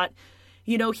car lot.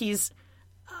 You know, he's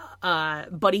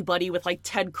buddy with like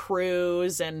Ted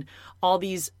Cruz and all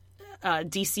these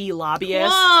DC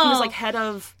lobbyists. Whoa. He was like head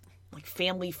of like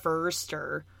Family First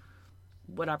or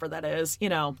whatever that is, you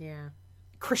know. Yeah.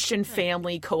 Christian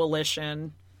Family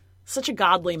Coalition. Such a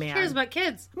godly man. He cares about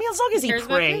kids. I mean, as long as he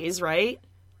prays, right?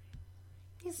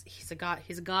 He's a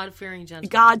God-fearing gentleman.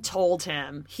 God told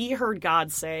him. He heard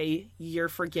God say, "You're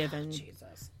forgiven." Oh,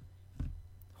 Jesus.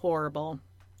 Horrible.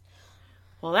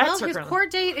 Well, that's his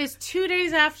court date is 2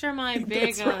 days after my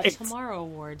big Tomorrow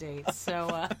War date.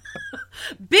 So,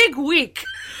 big week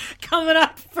coming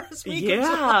up first week.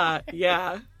 Yeah,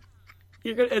 yeah.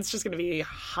 It's just gonna be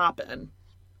hopping.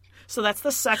 So that's the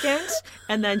 2nd,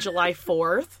 and then July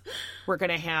 4th, we're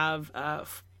gonna have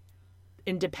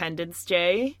Independence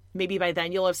Day. Maybe by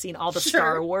then you'll have seen all the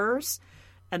Star Wars,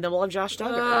 and then we'll have Josh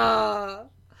Duggar.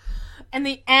 And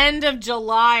the end of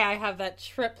July, I have that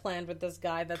trip planned with this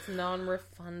guy that's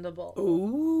non-refundable.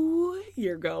 Ooh,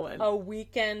 you're going. A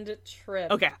weekend trip.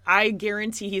 Okay, I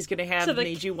guarantee he's going to have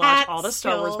made you watch all the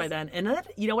Star Wars by then. And then,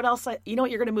 you know what else? You know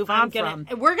what you're going to move on from?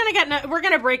 We're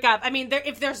going to break up. I mean,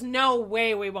 if there's no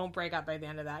way we won't break up by the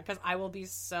end of that, because I will be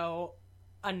so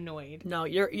annoyed. No,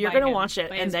 you're going to watch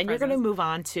it, and then you're going to move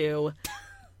on to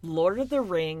Lord of the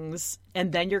Rings,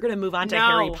 and then you're going to move on to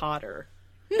Harry Potter.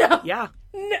 No. Yeah.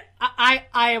 No.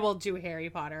 I will do Harry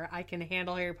Potter. I can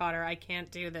handle Harry Potter. I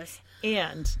can't do this.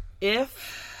 And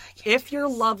if your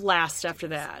love lasts after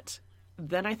that,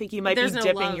 then I think you might be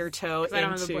dipping your toe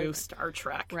into Star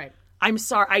Trek. Right. I'm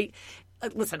sorry.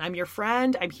 Listen, I'm your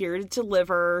friend. I'm here to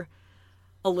deliver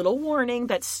a little warning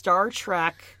that Star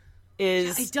Trek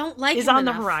is on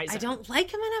the horizon. I don't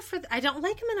like him enough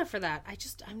for that.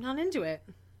 I'm not into it.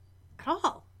 At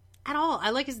all. At all. I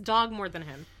like his dog more than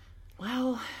him.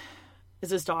 Well, is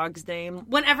his dog's name?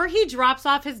 Whenever he drops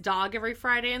off his dog every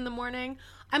Friday in the morning,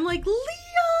 I'm like, Leo!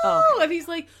 Oh, okay. And he's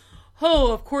like,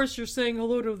 oh, of course you're saying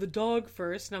hello to the dog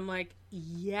first. And I'm like,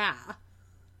 yeah.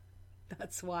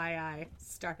 That's why I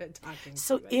started talking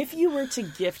So to him. if you were to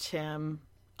gift him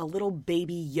a little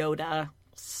baby Yoda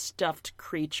stuffed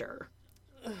creature.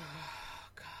 Oh,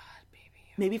 God, baby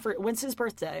Yoda. Maybe for, when's his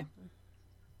birthday?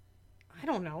 I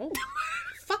don't know.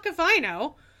 Fuck if I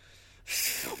know.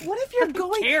 What if you're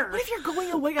going? care? What if you're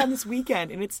going away on this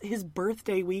weekend and it's his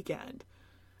birthday weekend?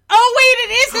 Oh wait,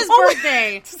 it is his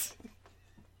birthday.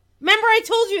 Remember, I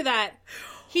told you that.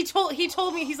 He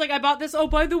told me, he's like, I bought this. Oh,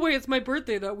 by the way, it's my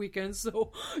birthday that weekend,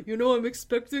 so I'm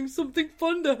expecting something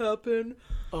fun to happen.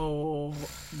 Oh,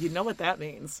 you know what that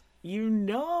means. You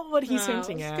know what he's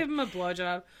hinting at. Let's give him a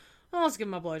blowjob. Oh, let's give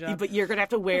him a blowjob. But you're gonna have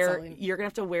to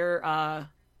wear.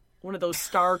 One of those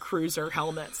Star Cruiser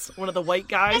helmets. One of the white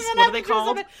guys. What are they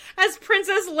called? As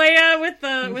Princess Leia with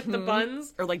the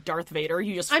buns. Or like Darth Vader.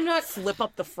 You just flip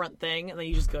up the front thing and then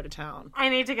you just go to town. I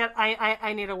need to get.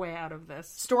 I need a way out of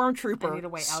this. Stormtrooper. I need a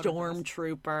way out of this.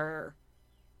 Stormtrooper.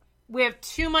 We have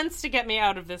 2 months to get me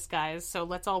out of this, guys. So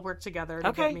let's all work together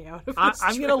to get me out of this.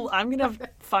 I'm gonna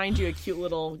find you a cute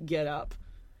little get up.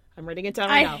 I'm writing it down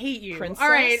right now. I hate you. Princess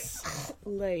all right,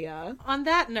 Leia. On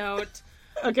that note.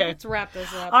 Okay. Let's wrap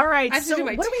this up. All right. So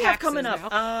what do we have coming up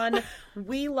now? on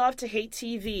We Love to Hate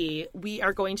TV? We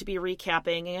are going to be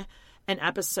recapping an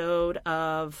episode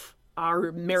of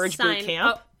our Marriage Boot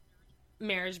Camp.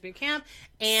 Marriage Boot Camp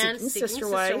and Seeking Sister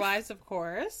Wives, of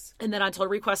course. And then on Total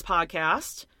Request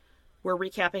Podcast, we're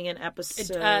recapping an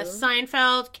episode.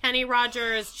 Seinfeld, Kenny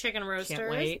Rogers, Chicken Roasters.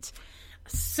 Can't wait.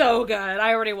 So good.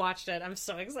 I already watched it. I'm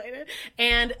so excited.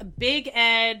 And Big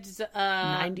Ed's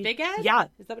Big Ed? Yeah.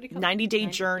 Is that what he called 90 Day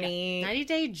Journey. 90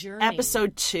 Day Journey.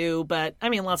 Episode 2, but I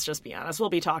mean, let's just be honest.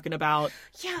 We'll be talking about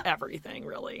everything,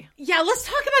 really. Yeah, let's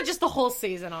talk about just the whole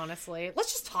season, honestly.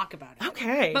 Let's just talk about it.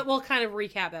 Okay. But we'll kind of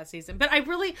recap that season. But I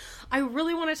really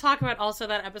want to talk about also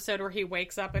that episode where he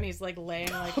wakes up and he's like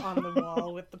laying like on the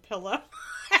wall with the pillow.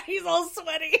 He's all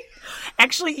sweaty.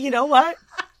 Actually, you know what?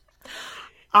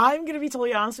 I'm going to be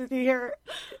totally honest with you here.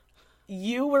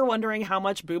 You were wondering how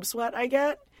much boob sweat I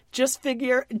get. Just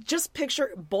picture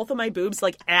both of my boobs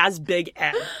like as Big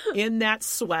Ed in that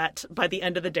sweat by the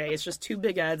end of the day. It's just 2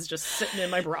 Big Eds just sitting in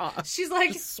my bra. She's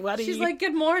like, just sweaty. She's like,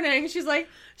 good morning. She's like,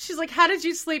 how did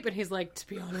you sleep? And he's like, to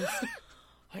be honest,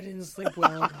 I didn't sleep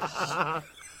well.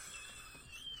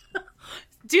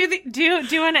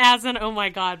 do an as an oh my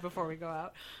god before we go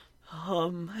out.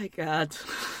 Oh my god.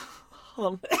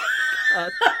 Oh my god.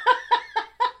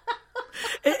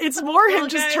 It's more him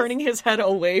just turning his head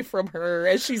away from her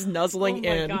as she's nuzzling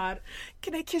in. Oh my god.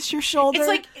 Can I kiss your shoulder? It's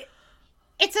like,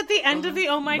 it's at the end of the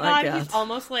oh my god. He's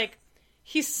almost like,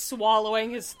 he's swallowing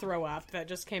his throw up that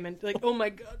just came in. Like, oh my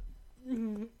god.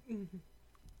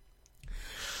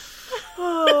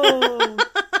 Oh.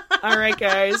 All right,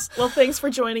 guys. Well, thanks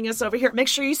for joining us over here. Make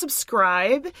sure you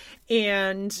subscribe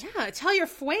and tell your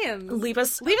friends. Leave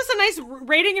us a nice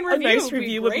rating and review. A nice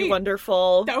review would be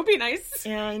wonderful. That would be nice.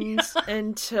 And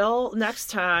until next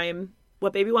time,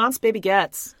 what baby wants, baby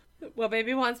gets. What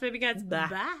baby wants, baby gets. Bye.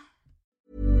 Bye.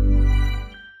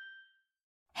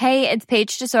 Hey, it's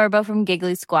Paige DeSorbo from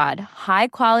Giggly Squad. High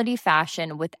quality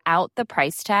fashion without the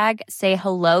price tag. Say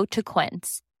hello to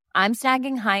Quince. I'm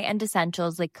snagging high-end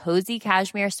essentials like cozy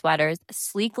cashmere sweaters,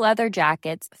 sleek leather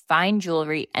jackets, fine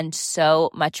jewelry, and so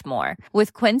much more.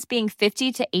 With Quince being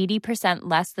 50 to 80%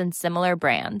 less than similar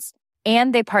brands.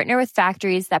 And they partner with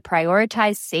factories that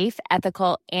prioritize safe,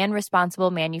 ethical, and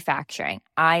responsible manufacturing.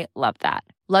 I love that.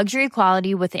 Luxury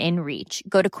quality within reach.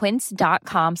 Go to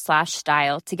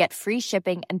quince.com/style to get free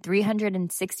shipping and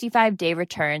 365-day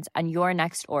returns on your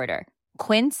next order.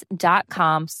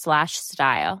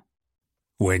 Quince.com/style.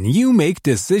 When you make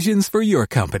decisions for your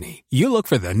company, you look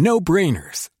for the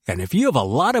no-brainers. And if you have a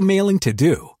lot of mailing to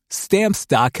do,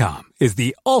 Stamps.com is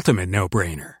the ultimate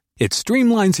no-brainer. It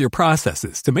streamlines your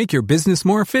processes to make your business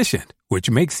more efficient, which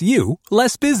makes you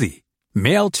less busy.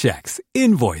 Mail checks,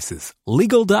 invoices,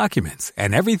 legal documents,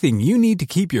 and everything you need to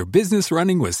keep your business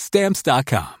running with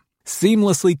Stamps.com.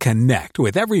 Seamlessly connect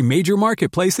with every major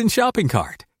marketplace and shopping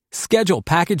cart. Schedule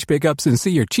package pickups and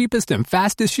see your cheapest and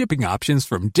fastest shipping options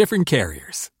from different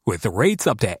carriers. With rates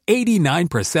up to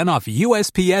 89% off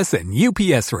USPS and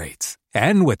UPS rates.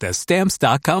 And with the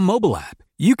Stamps.com mobile app,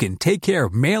 you can take care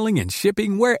of mailing and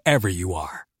shipping wherever you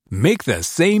are. Make the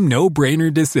same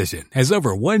no-brainer decision as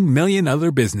over 1 million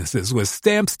other businesses with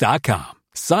Stamps.com.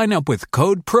 Sign up with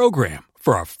code PROGRAM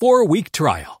for a 4-week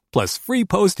trial, plus free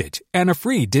postage and a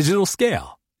free digital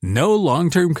scale. No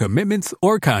long-term commitments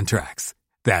or contracts.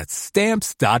 That's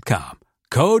Stamps.com.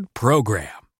 Code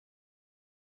PROGRAM.